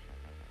time.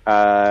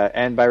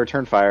 And by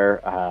return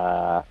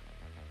fire,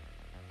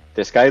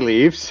 this guy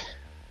leaves.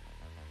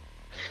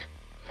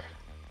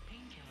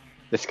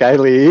 This guy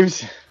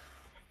leaves.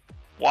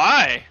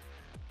 Why?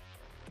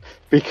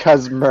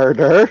 Because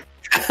murder.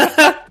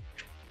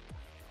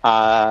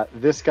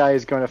 This guy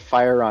is going to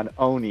fire on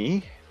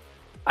Oni.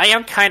 I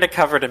am kind of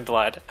covered in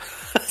blood.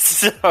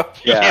 So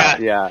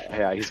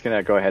Yeah. He's going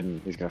to go ahead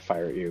and he's going to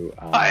fire at you.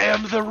 I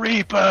am the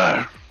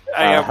Reaper.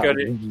 I am going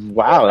to...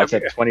 Wow, that's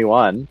at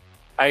 21.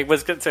 I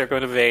was going to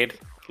evade.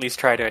 At least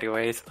try to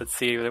anyways. Let's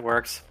see if it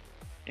works.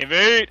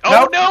 Evade.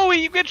 Oh no,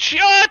 you get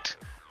shot!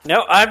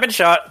 No, I've been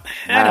shot.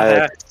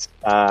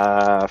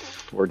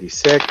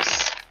 46.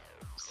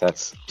 So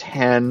that's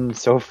 10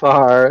 so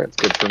far. It's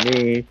good for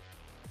me.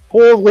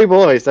 Holy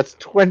boys, that's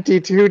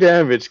 22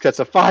 damage. That's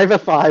a 5, a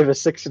 5, a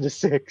 6, and a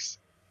 6.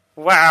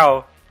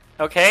 Wow.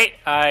 Okay,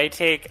 I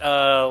take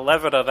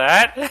 11 of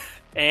that.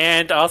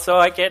 And also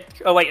I get...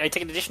 Oh wait, I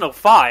take an additional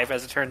 5,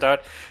 as it turns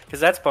out. Because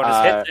that's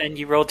bonus hit, and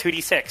you roll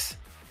 2d6.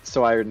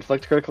 So I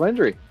inflict critical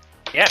injury.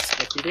 Yes,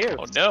 you do.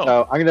 Oh no.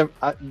 So I'm gonna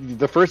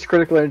the first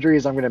critical injury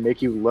is I'm gonna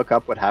make you look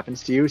up what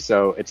happens to you.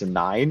 So it's a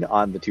 9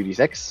 on the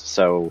 2d6.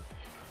 So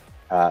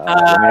let me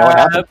know what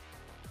happened.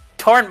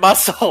 Torn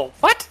muscle.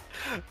 What?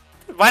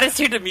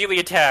 -2 to melee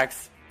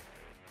attacks.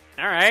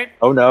 All right.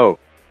 Oh no.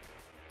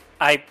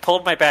 I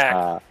pulled my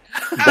back.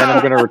 Then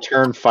I'm gonna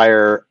return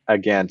fire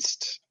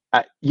against.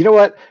 You know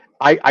what?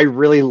 I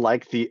really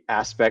like the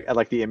aspect. I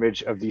like the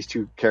image of these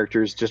two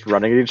characters just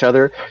running at each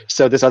other.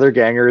 So this other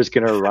ganger is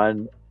gonna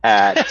run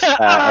at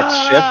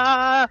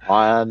Shift.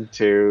 1,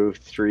 2,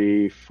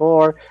 3,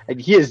 4,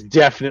 and he is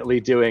definitely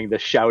doing the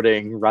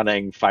shouting,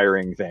 running,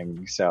 firing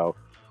thing. So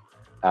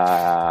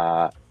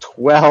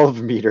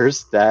 12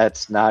 meters.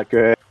 That's not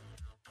good.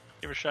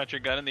 You ever shot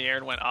your gun in the air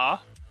and went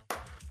ah?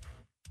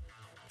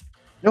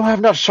 No, I have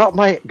not shot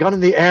my gun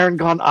in the air and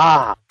gone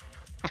ah.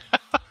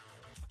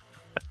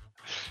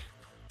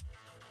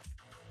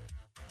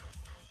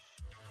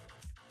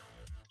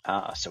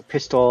 So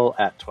pistol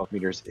at 12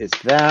 meters is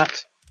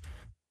that.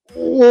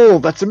 Oh,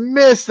 that's a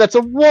miss. That's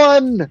a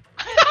 1.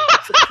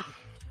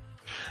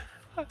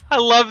 I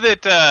love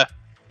that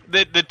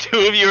the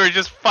two of you are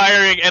just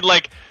firing and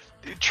like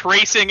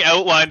tracing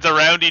outlines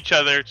around each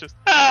other. Just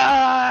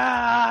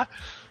ah.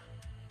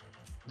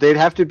 They'd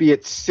have to be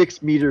at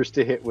 6 meters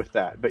to hit with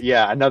that. But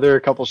yeah, another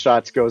couple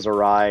shots goes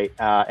awry,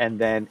 and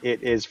then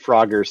it is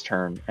Frogger's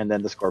turn, and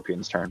then the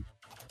Scorpion's turn.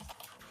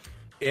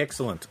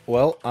 Excellent.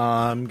 Well,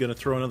 I'm going to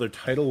throw another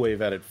tidal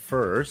wave at it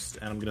first,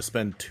 and I'm going to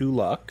spend 2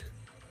 luck.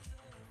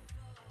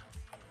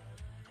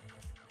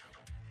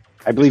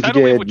 I believe you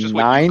did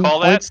 9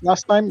 points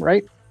last time,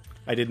 right?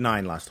 I did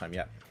 9 last time,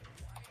 yeah.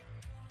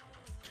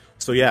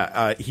 So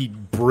yeah, he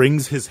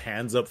brings his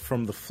hands up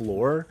from the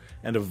floor,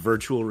 and a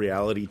virtual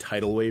reality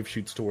tidal wave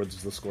shoots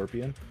towards the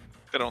Scorpion.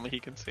 That only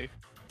he can see.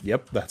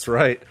 Yep, that's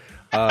right.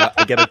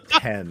 I get a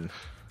 10.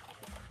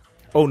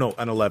 Oh, no,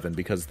 an 11,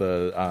 because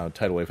the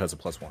tidal wave has a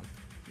 +1.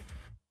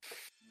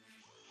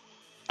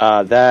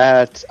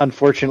 That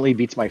unfortunately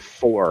beats my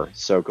 4,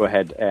 so go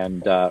ahead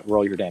and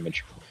roll your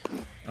damage.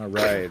 All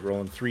right,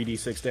 rolling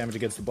 3d6 damage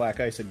against the black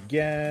ice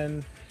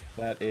again.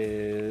 That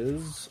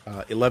is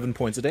 11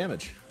 points of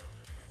damage.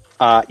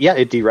 Yeah,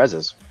 it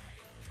de-reses.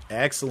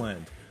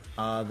 Excellent.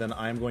 Then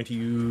I'm going to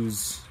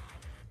use...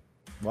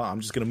 Well,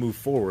 I'm just going to move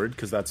forward,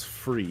 because that's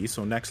free.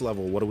 So next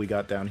level, what do we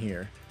got down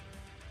here?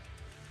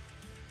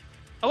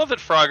 I love that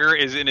Frogger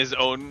is in his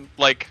own,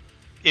 like,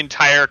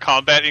 entire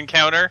combat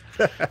encounter.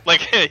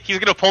 Like, he's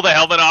going to pull the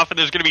helmet off, and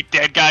there's going to be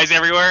dead guys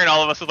everywhere, and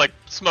all of us with, like,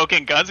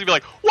 smoking guns. He'd be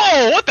like,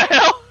 whoa, what the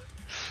hell?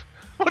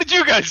 What did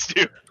you guys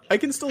do? I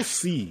can still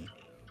see.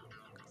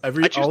 I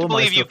choose to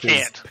believe you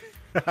can't.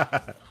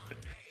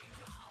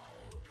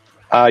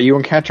 You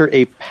encounter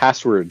a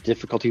password,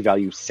 difficulty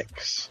value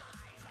 6.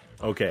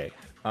 Okay.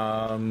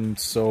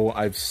 So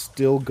I've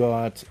still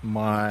got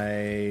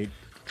my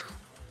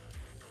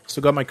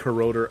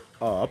corroder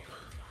up.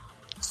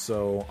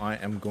 So I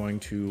am going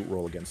to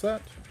roll against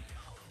that.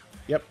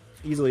 Yep,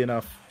 easily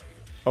enough.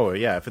 Oh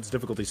yeah, if it's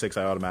difficulty 6,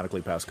 I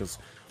automatically pass because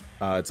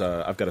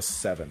I've got a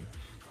 7.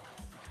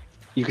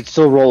 You could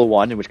still roll a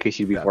 1, in which case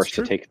you'd be forced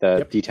true. to take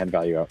the D10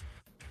 value out.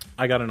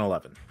 I got an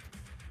 11.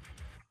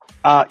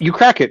 You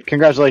crack it.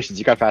 Congratulations,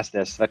 you got past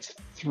this. That's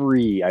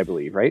 3, I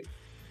believe, right?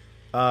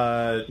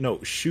 No,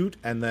 shoot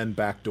and then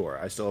backdoor.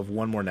 I still have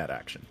one more net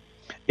action.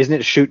 Isn't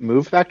it shoot,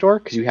 move, backdoor?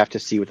 Because you have to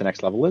see what the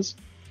next level is.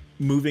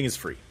 Moving is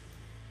free.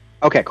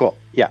 Okay, cool.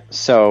 Yeah,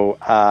 so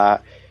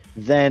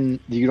then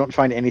you don't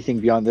find anything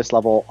beyond this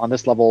level. On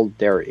this level,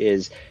 there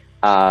is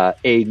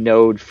a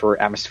node for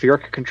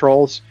atmospheric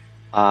controls,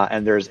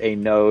 and there's a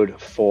node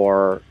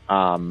for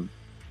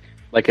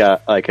like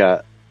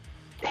a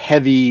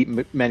heavy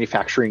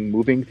manufacturing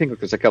moving thing.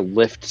 There's like a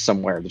lift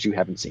somewhere that you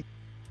haven't seen.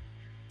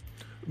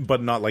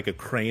 But not like a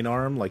crane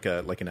arm, like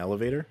an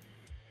elevator?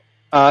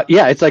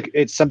 Yeah,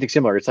 it's something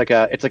similar. It's like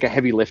a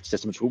heavy lift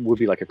system, which would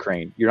be like a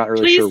crane. You're not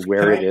really sure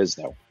where it is,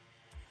 though.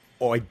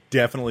 Oh, I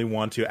definitely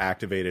want to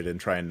activate it and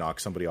try and knock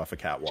somebody off a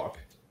catwalk.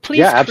 Please,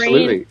 yeah,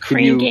 absolutely.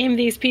 Crane game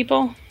these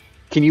people.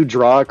 Can you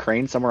draw a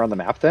crane somewhere on the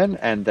map then?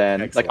 And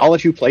then, Excellent. I'll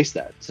let you place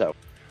that. So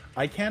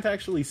I can't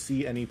actually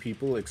see any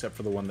people except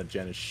for the one that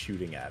Jen is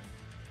shooting at.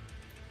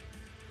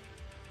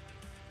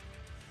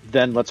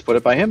 then let's put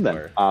it by him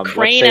then. Let's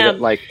say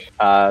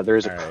that,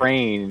 there's a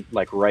crane,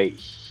 right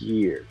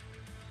here.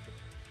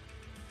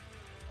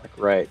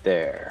 Right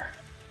there.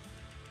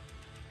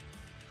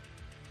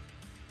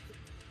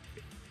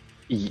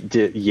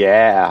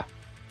 Yeah.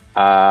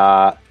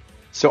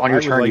 So on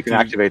your turn, you can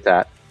activate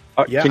that.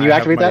 Yeah, can you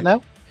activate that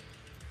now?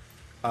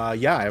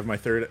 Yeah, I have my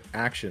third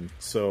action.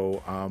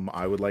 So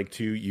I would like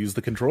to use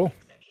the control.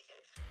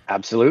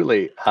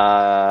 Absolutely.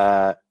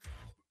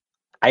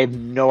 I have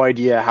no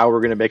idea how we're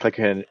going to make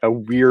a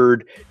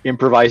weird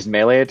improvised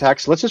melee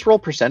attack. So let's just roll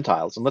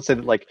percentiles. And let's say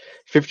that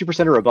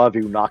 50% or above,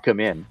 you knock him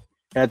in.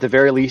 And at the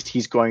very least,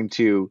 he's going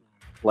to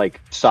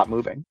stop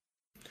moving.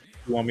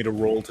 You want me to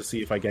roll to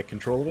see if I get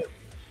control of it?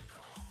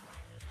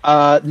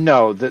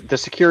 No, the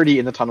security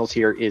in the tunnels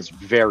here is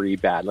very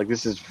bad.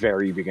 This is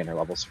very beginner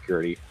level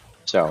security.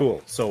 So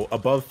cool. So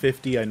above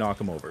 50, I knock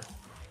him over.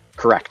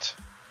 Correct.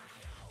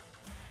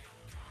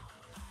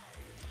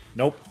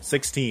 Nope,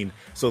 16.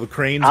 So the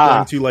crane's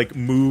going to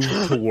move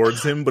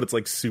towards him, but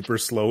it's super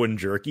slow and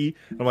jerky.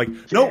 I'm like,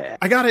 nope,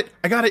 I got it.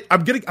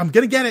 I'm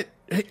gonna get it.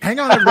 Hey, hang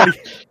on, everybody.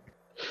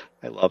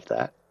 I love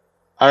that.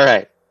 All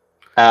right.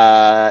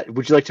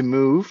 Would you like to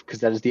move?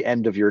 Because that is the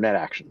end of your net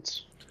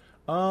actions.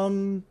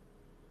 No,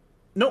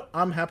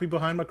 I'm happy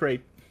behind my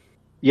crate.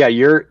 Yeah,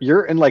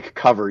 you're in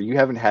cover. You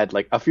haven't had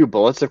a few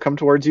bullets have come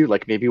towards you,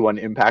 maybe one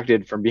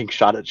impacted from being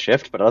shot at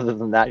shift, but other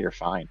than that, you're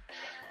fine.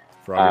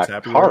 Frogger's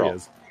happy Carl, where he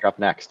is. You're up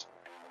next.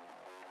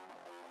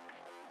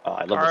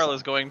 I love Carl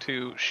is going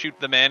to shoot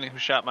the man who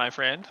shot my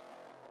friend.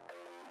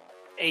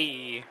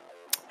 Hey.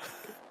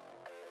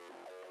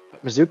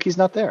 Mizuki's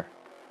not there.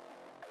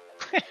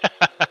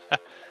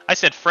 I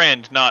said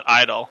friend, not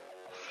idol.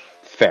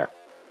 Fair.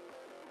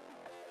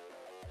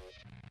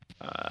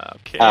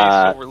 Okay,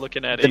 so we're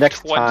looking at the a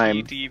next 20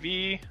 time,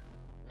 DV.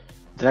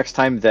 The next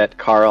time that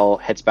Carl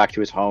heads back to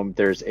his home,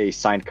 there's a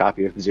signed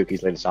copy of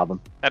Mizuki's latest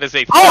album. That is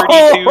a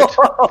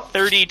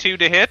 32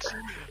 to hit.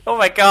 Oh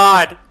my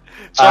god.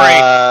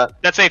 Sorry,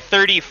 that's a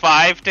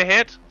 35 to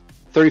hit.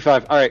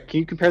 35. All right, can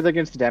you compare that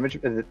against the damage,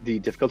 the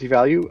difficulty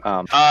value?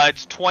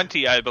 It's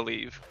 20, I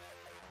believe.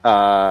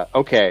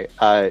 Okay.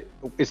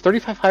 Is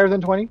 35 higher than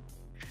 20?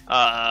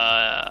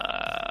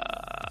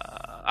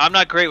 I'm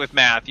not great with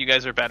math. You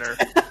guys are better.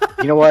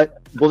 You know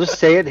what? We'll just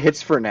say it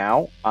hits for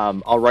now.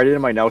 I'll write it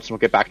in my notes and we'll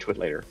get back to it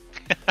later.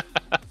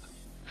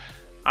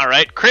 All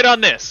right, crit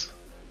on this.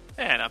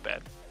 Not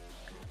bad.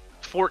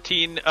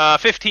 15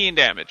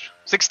 damage.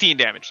 16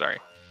 damage, sorry.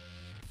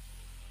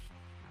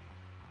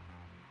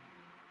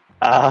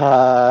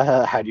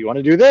 How do you want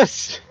to do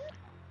this?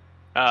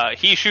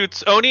 He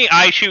shoots Oni,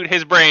 I shoot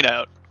his brain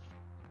out.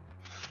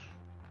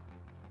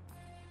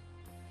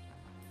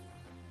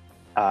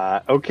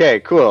 Okay,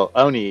 cool.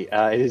 Oni,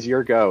 it is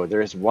your go.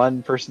 There is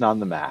one person on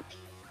the map.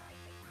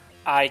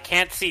 I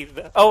can't see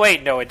the... Oh,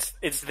 wait, no, it's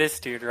this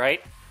dude,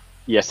 right?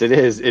 Yes, it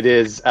is. It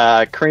is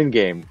Crane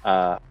Game.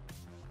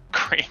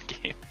 Crane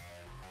Game.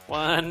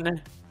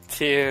 1,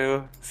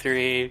 2,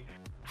 3,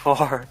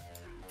 4,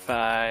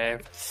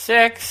 5,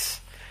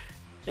 6.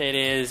 It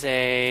is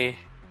a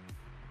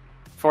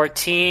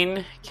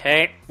 14.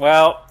 Okay,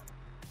 well,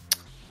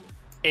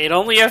 it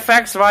only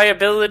affects my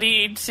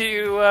ability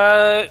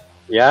to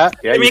Yeah,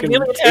 you make can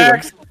melee save him.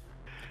 attacks.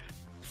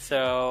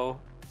 So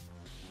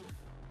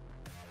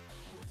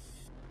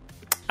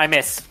I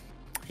miss.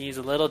 He's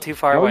a little too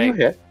far Oh, away. you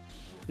hit.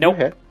 Nope.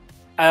 You hit.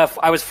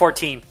 I was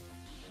 14.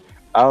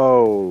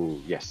 Oh,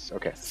 yes.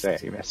 Okay, so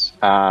you miss.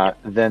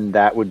 Then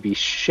that would be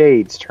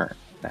Shade's turn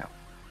now.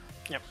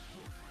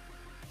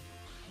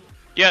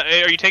 Yeah,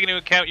 are you taking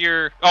into account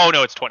your... Oh,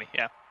 no, it's 20,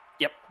 yeah.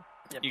 Yep.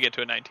 You get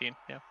to a 19,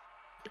 yeah.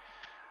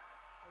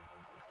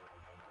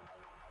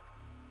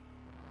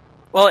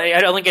 Well,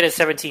 I only get a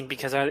 17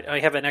 because I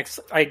have an X.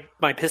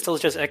 My pistol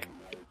is just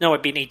no,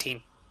 it'd be an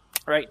 18.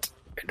 Right.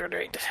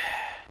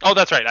 Oh,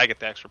 that's right, I get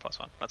the extra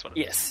 +1. That's what it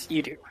is. Yes,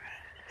 you do.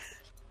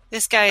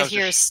 This guy I was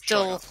here is just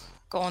showing still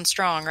going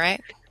strong,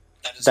 right?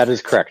 That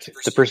is correct.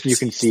 The person you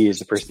can see is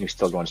the person who's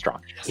still going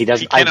strong. He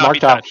does. He I've cannot be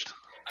marked off. touched.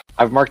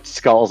 I've marked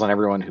skulls on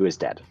everyone who is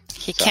dead.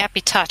 He So. can't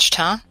be touched,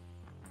 huh?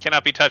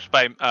 Cannot be touched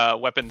by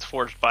weapons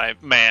forged by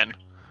man.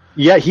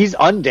 Yeah, he's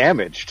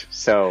undamaged.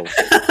 So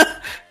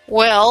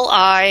Well,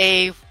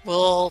 I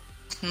will.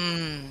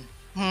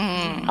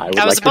 I would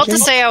I was like about to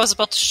change. say I was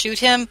about to shoot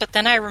him, but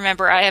then I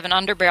remember I have an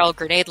underbarrel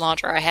grenade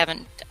launcher. I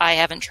haven't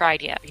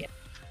tried yet.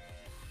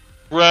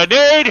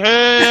 Grenade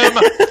him!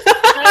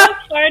 How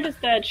far does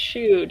that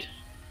shoot?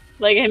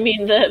 Like, I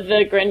mean,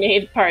 the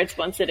grenade parts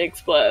once it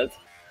explodes.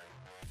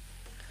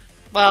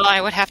 Well,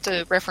 I would have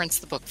to reference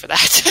the book for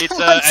that. It's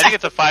I think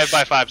it's a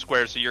 5x5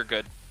 square, so you're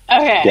good.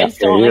 Okay, Yeah, I just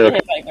don't want you're to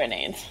get hit by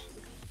grenades.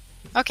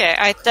 Okay,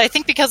 I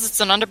think because it's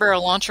an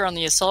underbarrel launcher on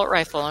the assault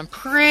rifle, I'm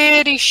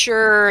pretty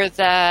sure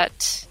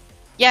that...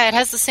 Yeah, it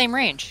has the same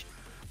range.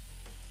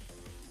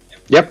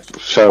 Yep.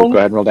 So go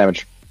ahead and roll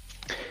damage.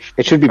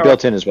 It should be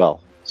built in as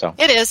well. So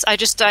It is.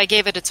 I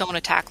gave it its own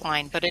attack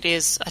line, but it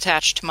is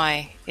attached to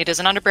my... It is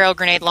an underbarrel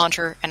grenade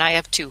launcher, and I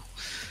have 2.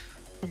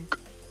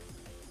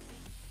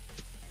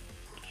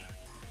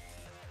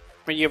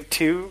 But you have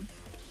 2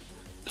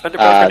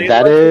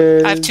 that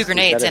is. I have 2 is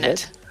grenades that in a it.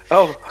 hit?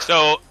 Oh,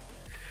 So,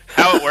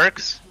 how it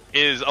works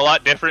is a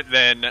lot different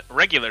than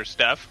regular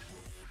stuff.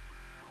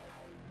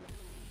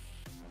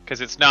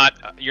 Because it's not...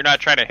 You're not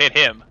trying to hit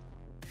him.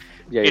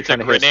 Yeah, you're It's a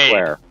trying to hit a grenade.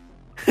 square.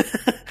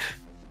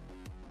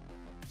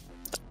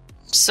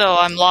 So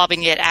I'm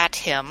lobbing it at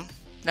him.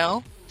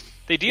 No?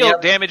 They deal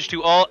Yep. damage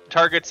to all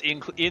targets,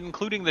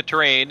 including the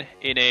terrain,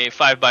 in a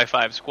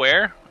 5x5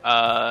 square.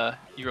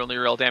 You only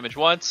roll damage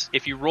once.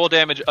 If you roll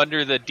damage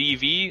under the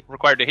DV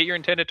required to hit your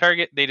intended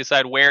target, they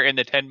decide where in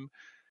the 10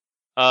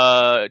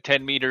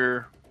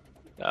 meter,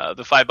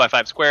 the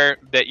 5x5 square,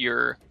 that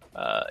your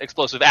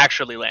explosive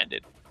actually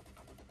landed.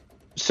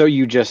 So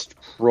you just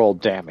roll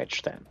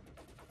damage then.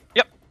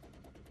 Yep.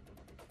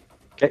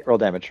 Okay, roll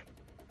damage.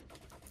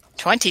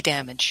 20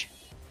 damage.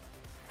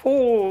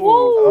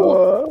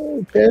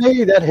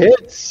 Okay, that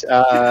hits.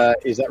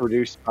 Is that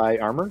reduced by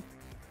armor?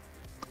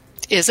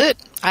 Is it?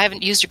 I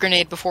haven't used a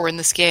grenade before in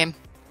this game.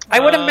 I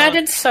would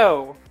imagine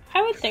so.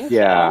 I would think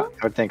Yeah, so.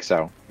 I would think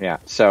so. Yeah.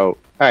 So, all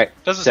right.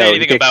 Doesn't so say he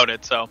anything takes- about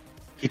it, so...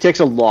 He takes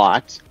a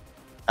lot,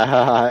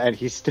 and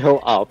he's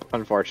still up,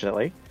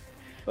 unfortunately.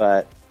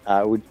 But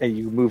and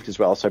you moved as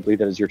well, so I believe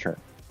that is your turn.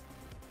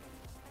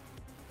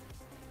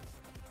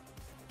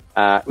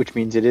 Which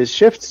means it is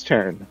Shift's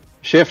turn.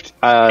 Shift,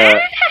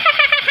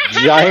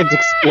 giant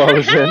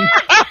explosion.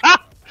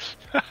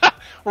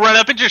 Run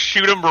up and just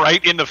shoot him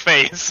right in the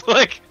face.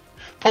 Like,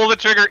 pull the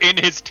trigger in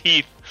his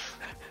teeth.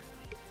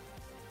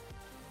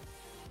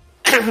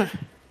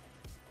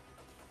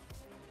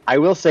 I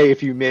will say,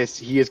 if you miss,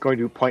 he is going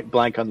to point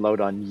blank unload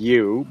on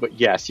you. But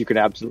yes, you can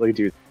absolutely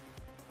do.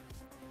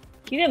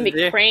 You're gonna be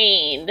Yeah.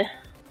 craned.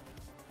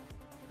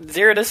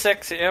 0 to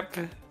 6, yep.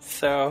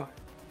 So...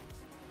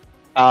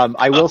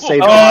 I will say.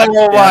 Oh that,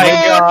 my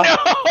Oh, god.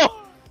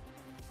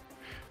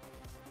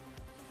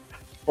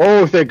 no!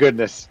 Oh, thank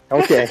goodness.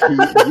 Okay, he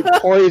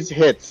poise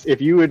hits. If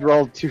you had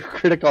rolled 2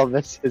 critical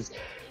misses,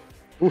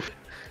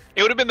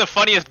 It would have been the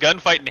funniest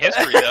gunfight in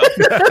history,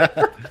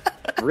 though.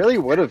 really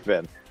would have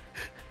been.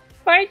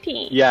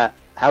 14. Yeah.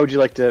 How would you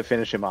like to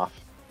finish him off?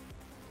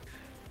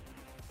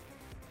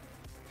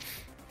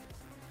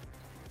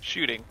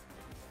 Shooting.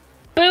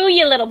 Boo,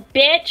 you little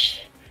bitch!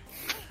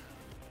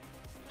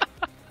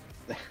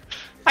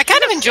 I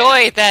kind of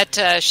enjoy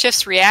that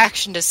Shift's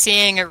reaction to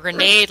seeing a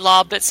grenade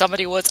lobbed at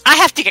somebody was, I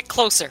have to get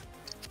closer.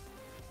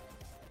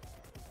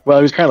 Well,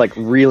 he was kind of like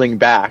reeling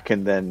back,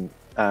 and then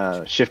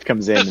Shift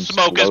comes in The and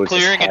smoke is blows his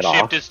clearing, and head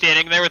Shift off. is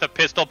standing there with a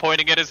pistol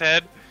pointing at his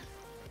head.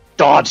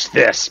 Dodge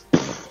this!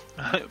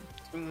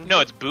 No,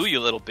 it's boo,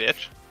 you little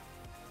bitch.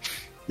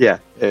 Yeah,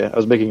 I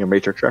was making a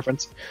Matrix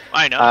reference.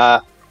 I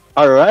know.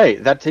 All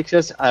right, that takes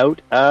us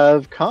out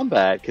of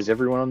combat because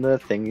everyone on the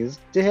thing is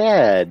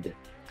dead.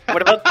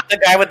 What about the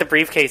guy with the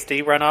briefcase? Did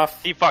he run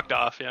off? He fucked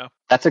off, yeah.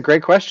 That's a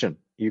great question.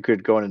 You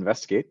could go and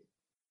investigate.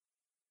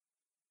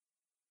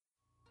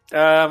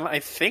 I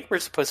think we're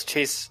supposed to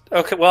chase.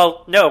 Okay,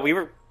 well, no, we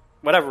were.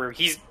 Whatever.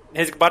 His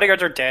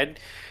bodyguards are dead,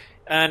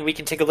 and we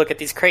can take a look at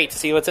these crates,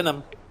 see what's in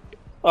them.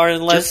 Or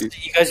unless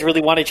you guys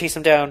really want to chase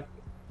him down.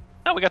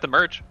 Oh, we got the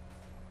merch.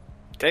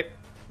 Okay.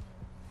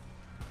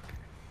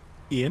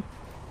 Ian,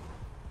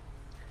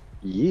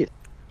 Yeah.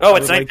 Oh, I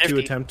it's would like 950. to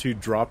attempt to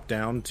drop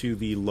down to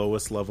the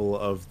lowest level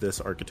of this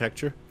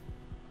architecture.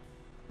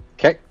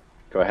 Okay,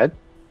 go ahead.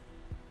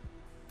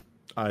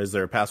 Is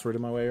there a password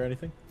in my way or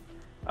anything?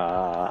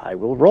 I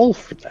will roll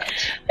for that.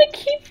 I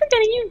keep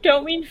forgetting you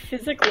don't mean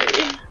physically.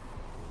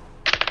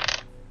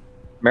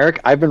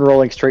 Merrick, I've been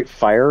rolling straight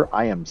fire.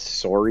 I am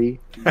sorry.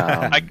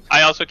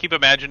 I also keep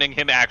imagining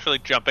him actually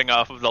jumping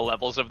off of the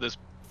levels of this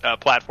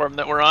platform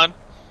that we're on.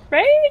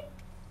 Right?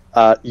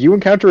 You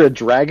encounter a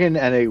dragon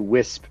and a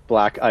wisp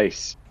black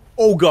ice.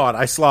 Oh god,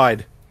 I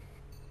slide.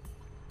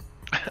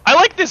 I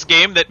like this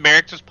game that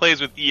Merrick just plays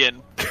with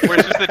Ian, where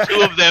it's just the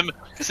two of them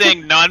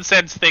saying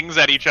nonsense things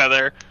at each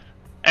other,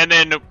 and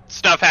then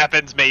stuff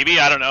happens, maybe,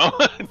 I don't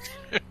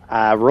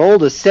know.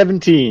 Rolled a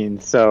 17,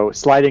 so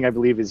sliding, I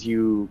believe, is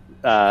you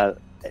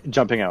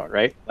jumping out,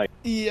 right? Like,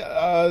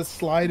 Yeah,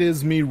 slide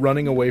is me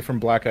running away from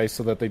black ice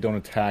so that they don't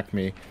attack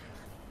me.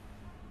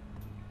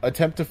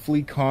 Attempt to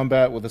flee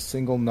combat with a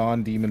single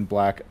non-demon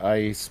black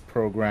ice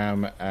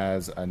program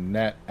as a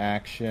net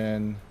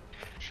action.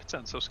 Shit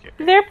sounds so scary.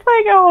 They're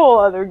playing a whole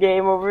other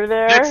game over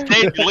there.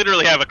 They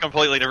literally have a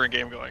completely different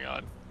game going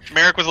on.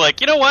 Merrick was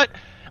like, you know what?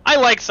 I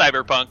like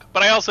Cyberpunk,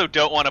 but I also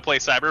don't want to play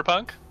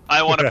Cyberpunk.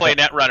 I want to play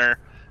Netrunner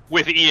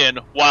with Ian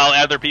while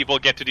other people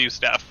get to do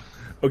stuff.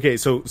 Okay,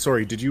 so,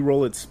 sorry, did you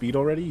roll its speed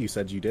already? You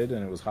said you did,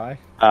 and it was high?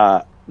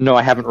 no,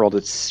 I haven't rolled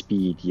its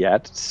speed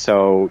yet,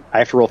 so I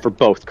have to roll for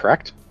both,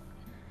 correct?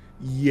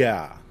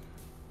 Yeah.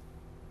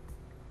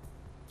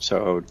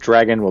 So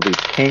dragon will be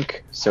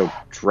pink. So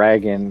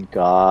dragon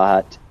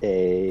got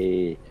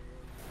a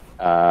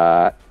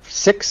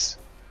 6,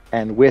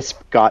 and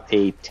wisp got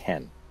a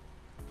 10.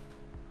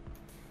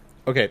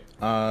 Okay,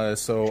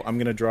 so I'm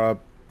gonna draw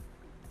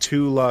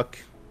 2 luck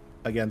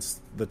against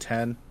the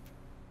 10.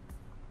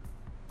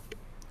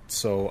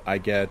 So I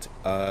get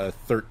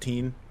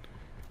 13.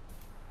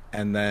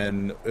 And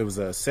then it was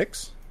a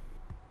 6.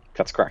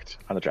 That's correct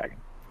on the dragon.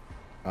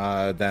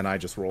 Then I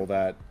just roll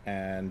that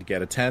and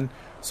get a 10.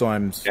 So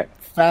I'm Okay.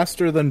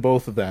 faster than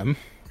both of them.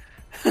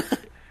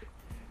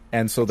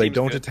 And so they Seems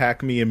don't good.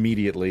 attack me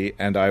immediately,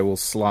 and I will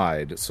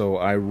slide. So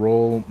I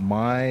roll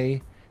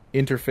my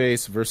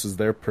interface versus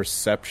their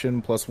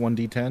perception plus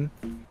 1d10.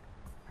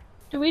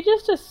 Do we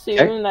just assume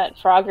Okay. that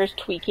Frogger's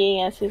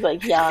tweaking as he's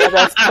like, yeah,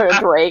 that's for a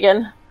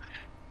dragon?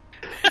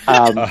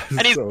 And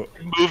he's So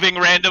moving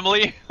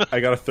randomly. I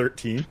got a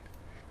 13.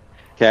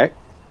 Okay.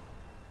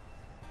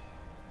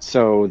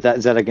 So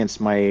is that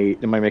against my?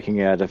 Am I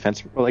making a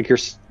defense? Well, like you're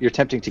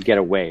attempting to get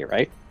away,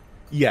 right?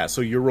 Yeah, so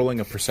you're rolling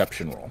a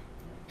perception roll.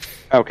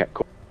 Okay,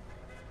 cool.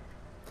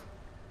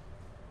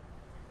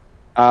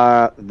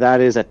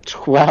 That is a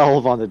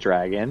 12 on the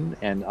dragon,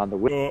 and on the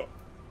wisp,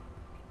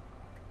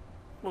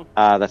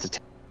 that's a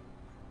 10.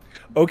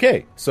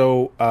 Okay,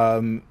 so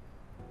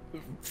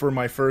for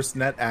my first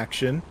net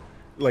action,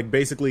 like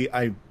basically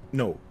I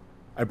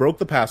broke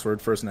the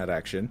password, first net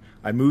action.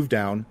 I move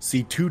down,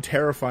 see 2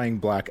 terrifying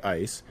black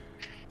ice.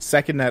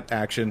 Second net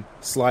action,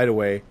 slide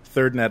away.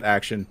 Third net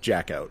action,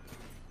 jack out.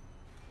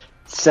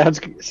 Sounds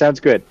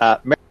good.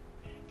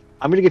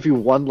 I'm going to give you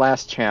one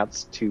last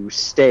chance to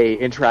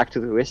interact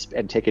with the wisp,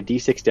 and take a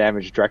d6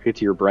 damage directly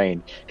to your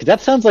brain, because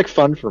that sounds like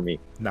fun for me.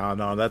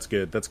 No, that's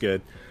good. That's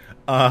good.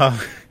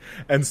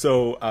 And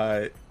so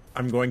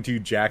I'm going to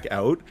jack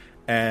out,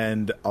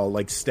 and I'll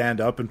like stand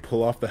up and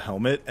pull off the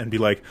helmet and be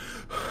like,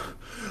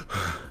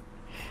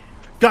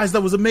 guys,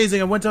 that was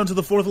amazing. I went down to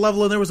the 4th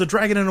level and there was a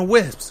dragon and a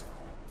wisp.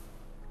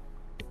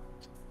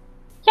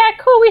 Yeah,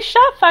 cool, we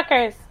shot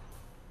fuckers.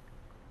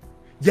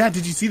 Yeah,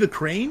 did you see the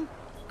crane?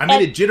 I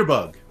made it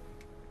jitterbug.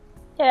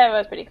 Yeah, that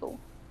was pretty cool.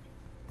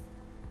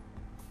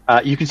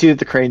 You can see that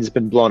the crane's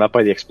been blown up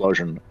by the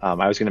explosion.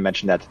 I was going to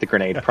mention that the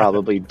grenade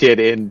probably did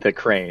in the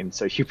crane,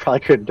 so you probably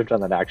couldn't have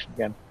done that action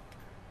again.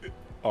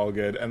 All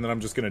good. And then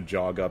I'm just going to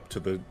jog up to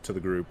the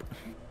group.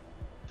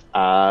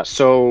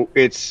 So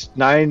it's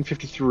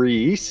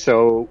 9:53.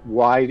 So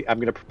I'm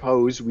going to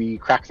propose we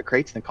crack the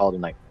crates and then call it a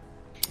night.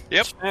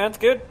 Yep. That's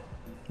good.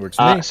 Works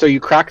for me. So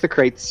you crack the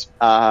crates,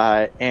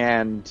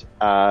 and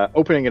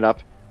opening it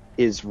up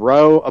is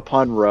row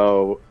upon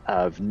row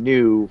of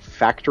new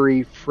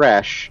factory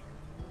fresh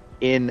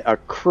in a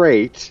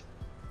crate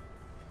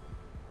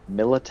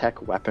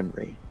Militech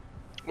weaponry.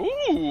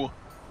 Ooh.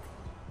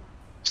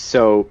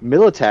 So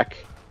Militech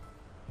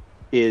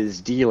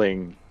is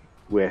dealing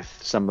with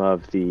some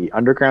of the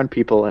underground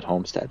people at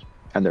Homestead,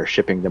 and they're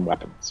shipping them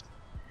weapons.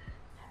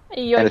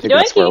 And I think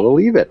that's where we'll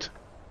leave it.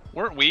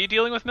 Weren't we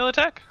dealing with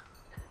Militech?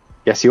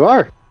 Yes, you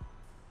are.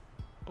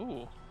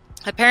 Ooh.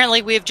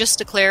 Apparently, we have just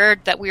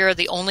declared that we are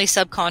the only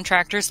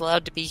subcontractors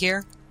allowed to be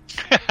here.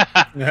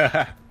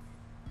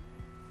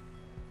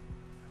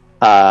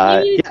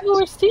 Maybe people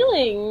were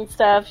stealing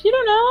stuff. You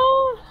don't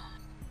know.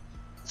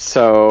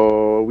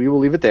 So we will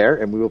leave it there,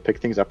 and we will pick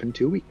things up in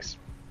 2 weeks.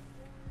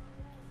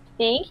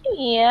 Thank you,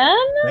 Ian.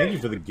 Thank you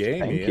for the game,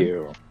 Thank Ian.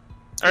 you.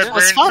 It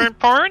was fun.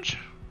 Porridge?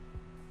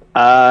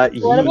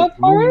 What about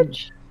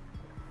porridge?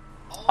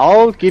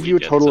 I'll give you a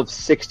Get total some. of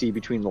 60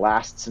 between the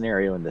last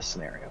scenario and this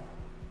scenario.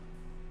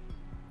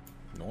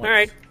 Nice. All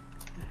right.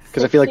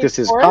 Because I feel like this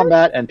is 64?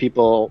 combat, and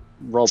people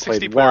 60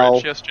 role-played well,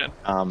 porridge, yes, Jen.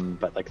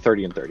 but like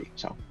 30 and 30,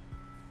 so.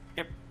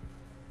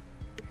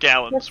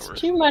 Gallons That's worth.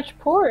 too much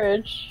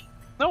porridge.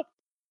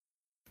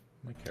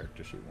 My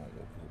character sheet won't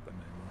open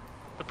anymore.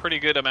 A pretty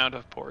good amount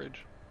of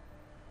porridge.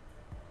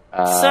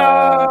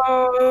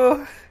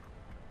 So,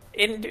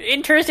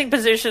 interesting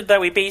position that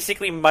we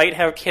basically might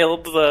have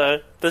killed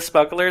the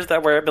smugglers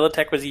that were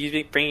Militech was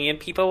using bringing in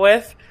people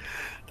with.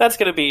 That's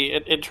going to be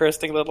an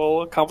interesting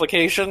little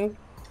complication.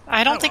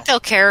 I don't think they'll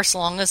care so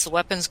long as the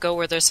weapons go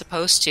where they're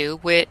supposed to,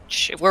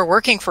 which we're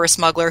working for a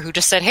smuggler who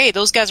just said, hey,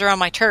 those guys are on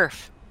my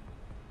turf.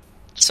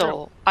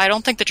 So I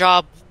don't think the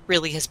job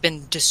really has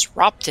been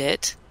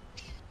disrupted.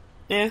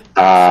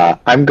 Yeah.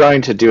 I'm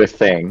going to do a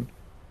thing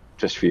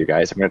just for you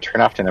guys. I'm going to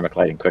turn off dynamic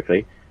lighting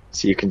quickly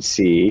so you can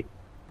see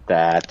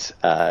that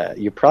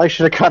you probably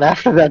should have gone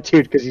after that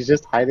dude because he's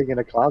just hiding in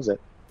a closet.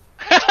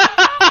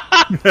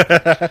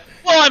 Well,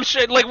 I'm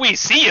sure, like, we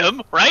see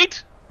him,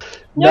 right?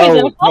 No, he's in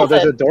a No, closet.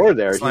 there's a door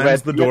there.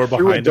 Slams the door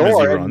through a behind him as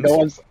he door,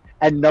 runs.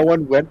 and no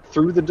one went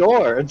through the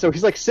door, and so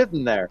he's like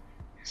sitting there.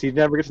 So you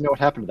never get to know what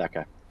happened to that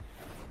guy.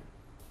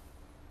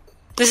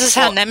 This is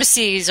how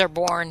nemesis are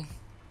born.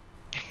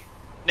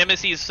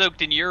 Nemesis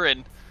soaked in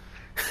urine.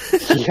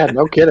 Yeah,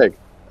 no kidding.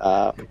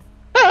 All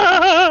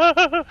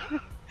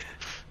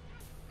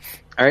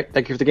right,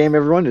 thank you for the game,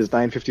 everyone. It is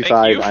 9:55.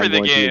 Thank you for I'm the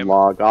going to game.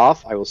 log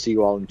off. I will see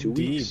you all in 2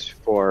 Indeed. weeks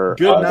for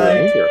Good the night.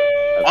 remainder of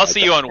I'll my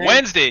see you on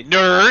Wednesday,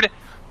 nerd.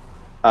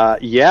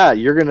 Yeah,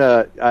 you're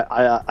gonna.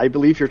 I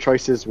believe your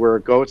choices were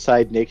go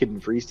outside naked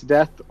and freeze to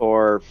death,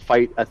 or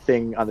fight a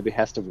thing on the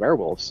behest of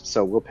werewolves.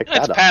 So we'll pick It's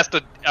that up. past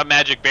a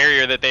magic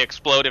barrier that they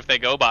explode if they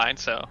go by,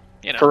 so,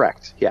 you know.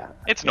 Correct. Yeah.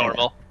 It's Yeah.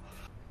 normal.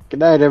 Good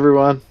night,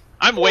 everyone.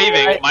 I'm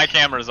waving. My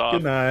camera's off.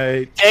 Good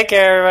night. Take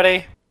care,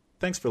 everybody.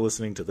 Thanks for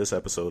listening to this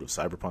episode of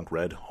Cyberpunk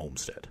Red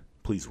Homestead.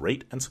 Please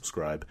rate and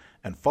subscribe,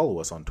 and follow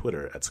us on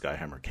Twitter at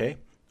SkyhammerK,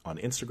 on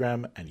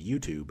Instagram and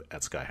YouTube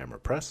at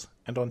SkyhammerPress,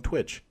 and on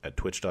Twitch at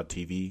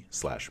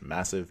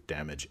twitch.tv/Massive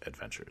Damage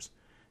Adventures.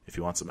 If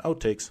you want some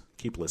outtakes,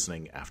 keep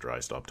listening after I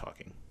stop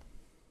talking.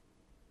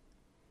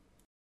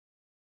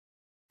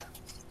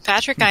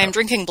 Patrick, I am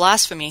drinking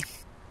blasphemy.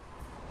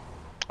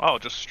 Oh,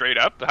 just straight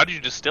up? How did you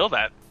distill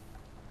that?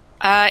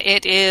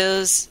 It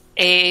is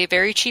a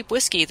very cheap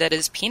whiskey that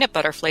is peanut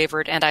butter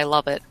flavored, and I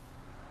love it.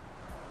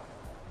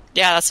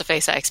 Yeah, that's the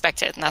face I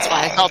expected, and that's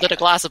why I called it a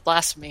glass of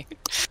blasphemy.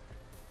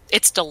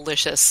 It's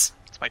delicious.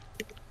 It's my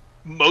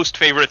most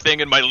favorite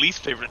thing and my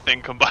least favorite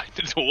thing combined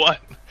into one.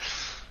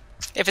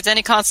 If it's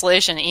any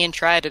consolation, Ian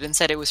tried it and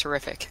said it was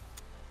horrific.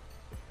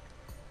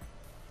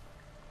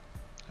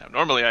 Now,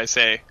 normally I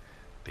say,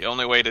 the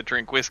only way to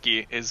drink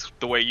whiskey is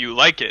the way you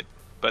like it,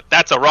 but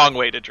that's a wrong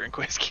way to drink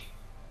whiskey.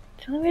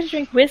 The only way to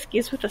drink whiskey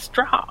is with a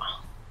straw.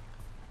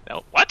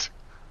 Now, what?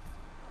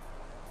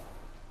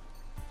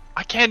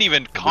 I can't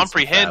even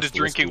comprehend fast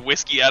drinking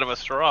whiskey out of a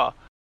straw.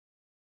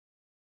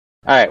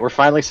 All right, we're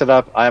finally set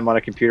up. I'm on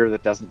a computer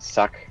that doesn't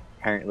suck.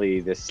 Apparently,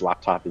 this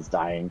laptop is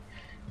dying.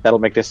 That'll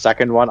make this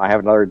second one. I have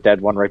another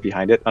dead one right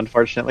behind it.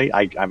 Unfortunately,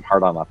 I'm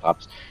hard on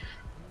laptops.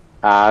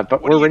 But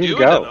What we're are you ready to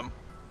doing to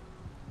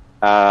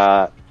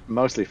go. them?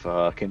 Mostly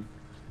fucking.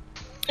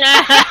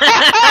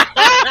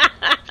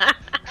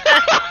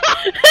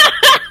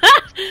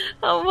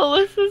 Oh,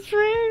 Melissa's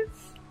face.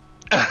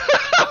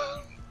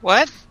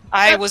 What?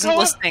 I That's wasn't so-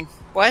 listening.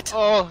 What?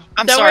 Oh,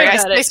 I'm Don't sorry, worry I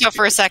about it. spaced out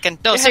for a second.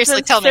 No, Your seriously,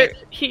 husband tell me.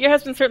 Your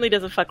husband certainly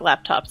doesn't fuck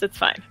laptops. It's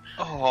fine.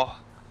 oh.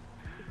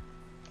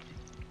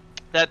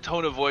 That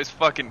tone of voice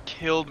fucking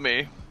killed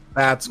me.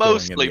 That's going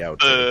Mostly in the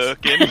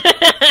outtakes.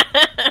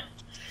 fucking.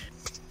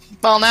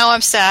 Well, now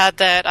I'm sad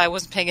that I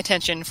wasn't paying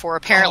attention for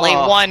apparently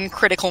Oh. one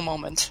critical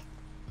moment.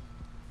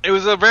 It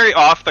was a very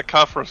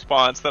off-the-cuff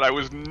response that I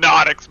was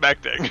not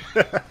expecting.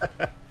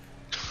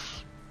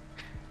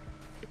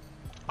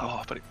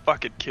 Oh, but it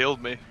fucking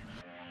killed me.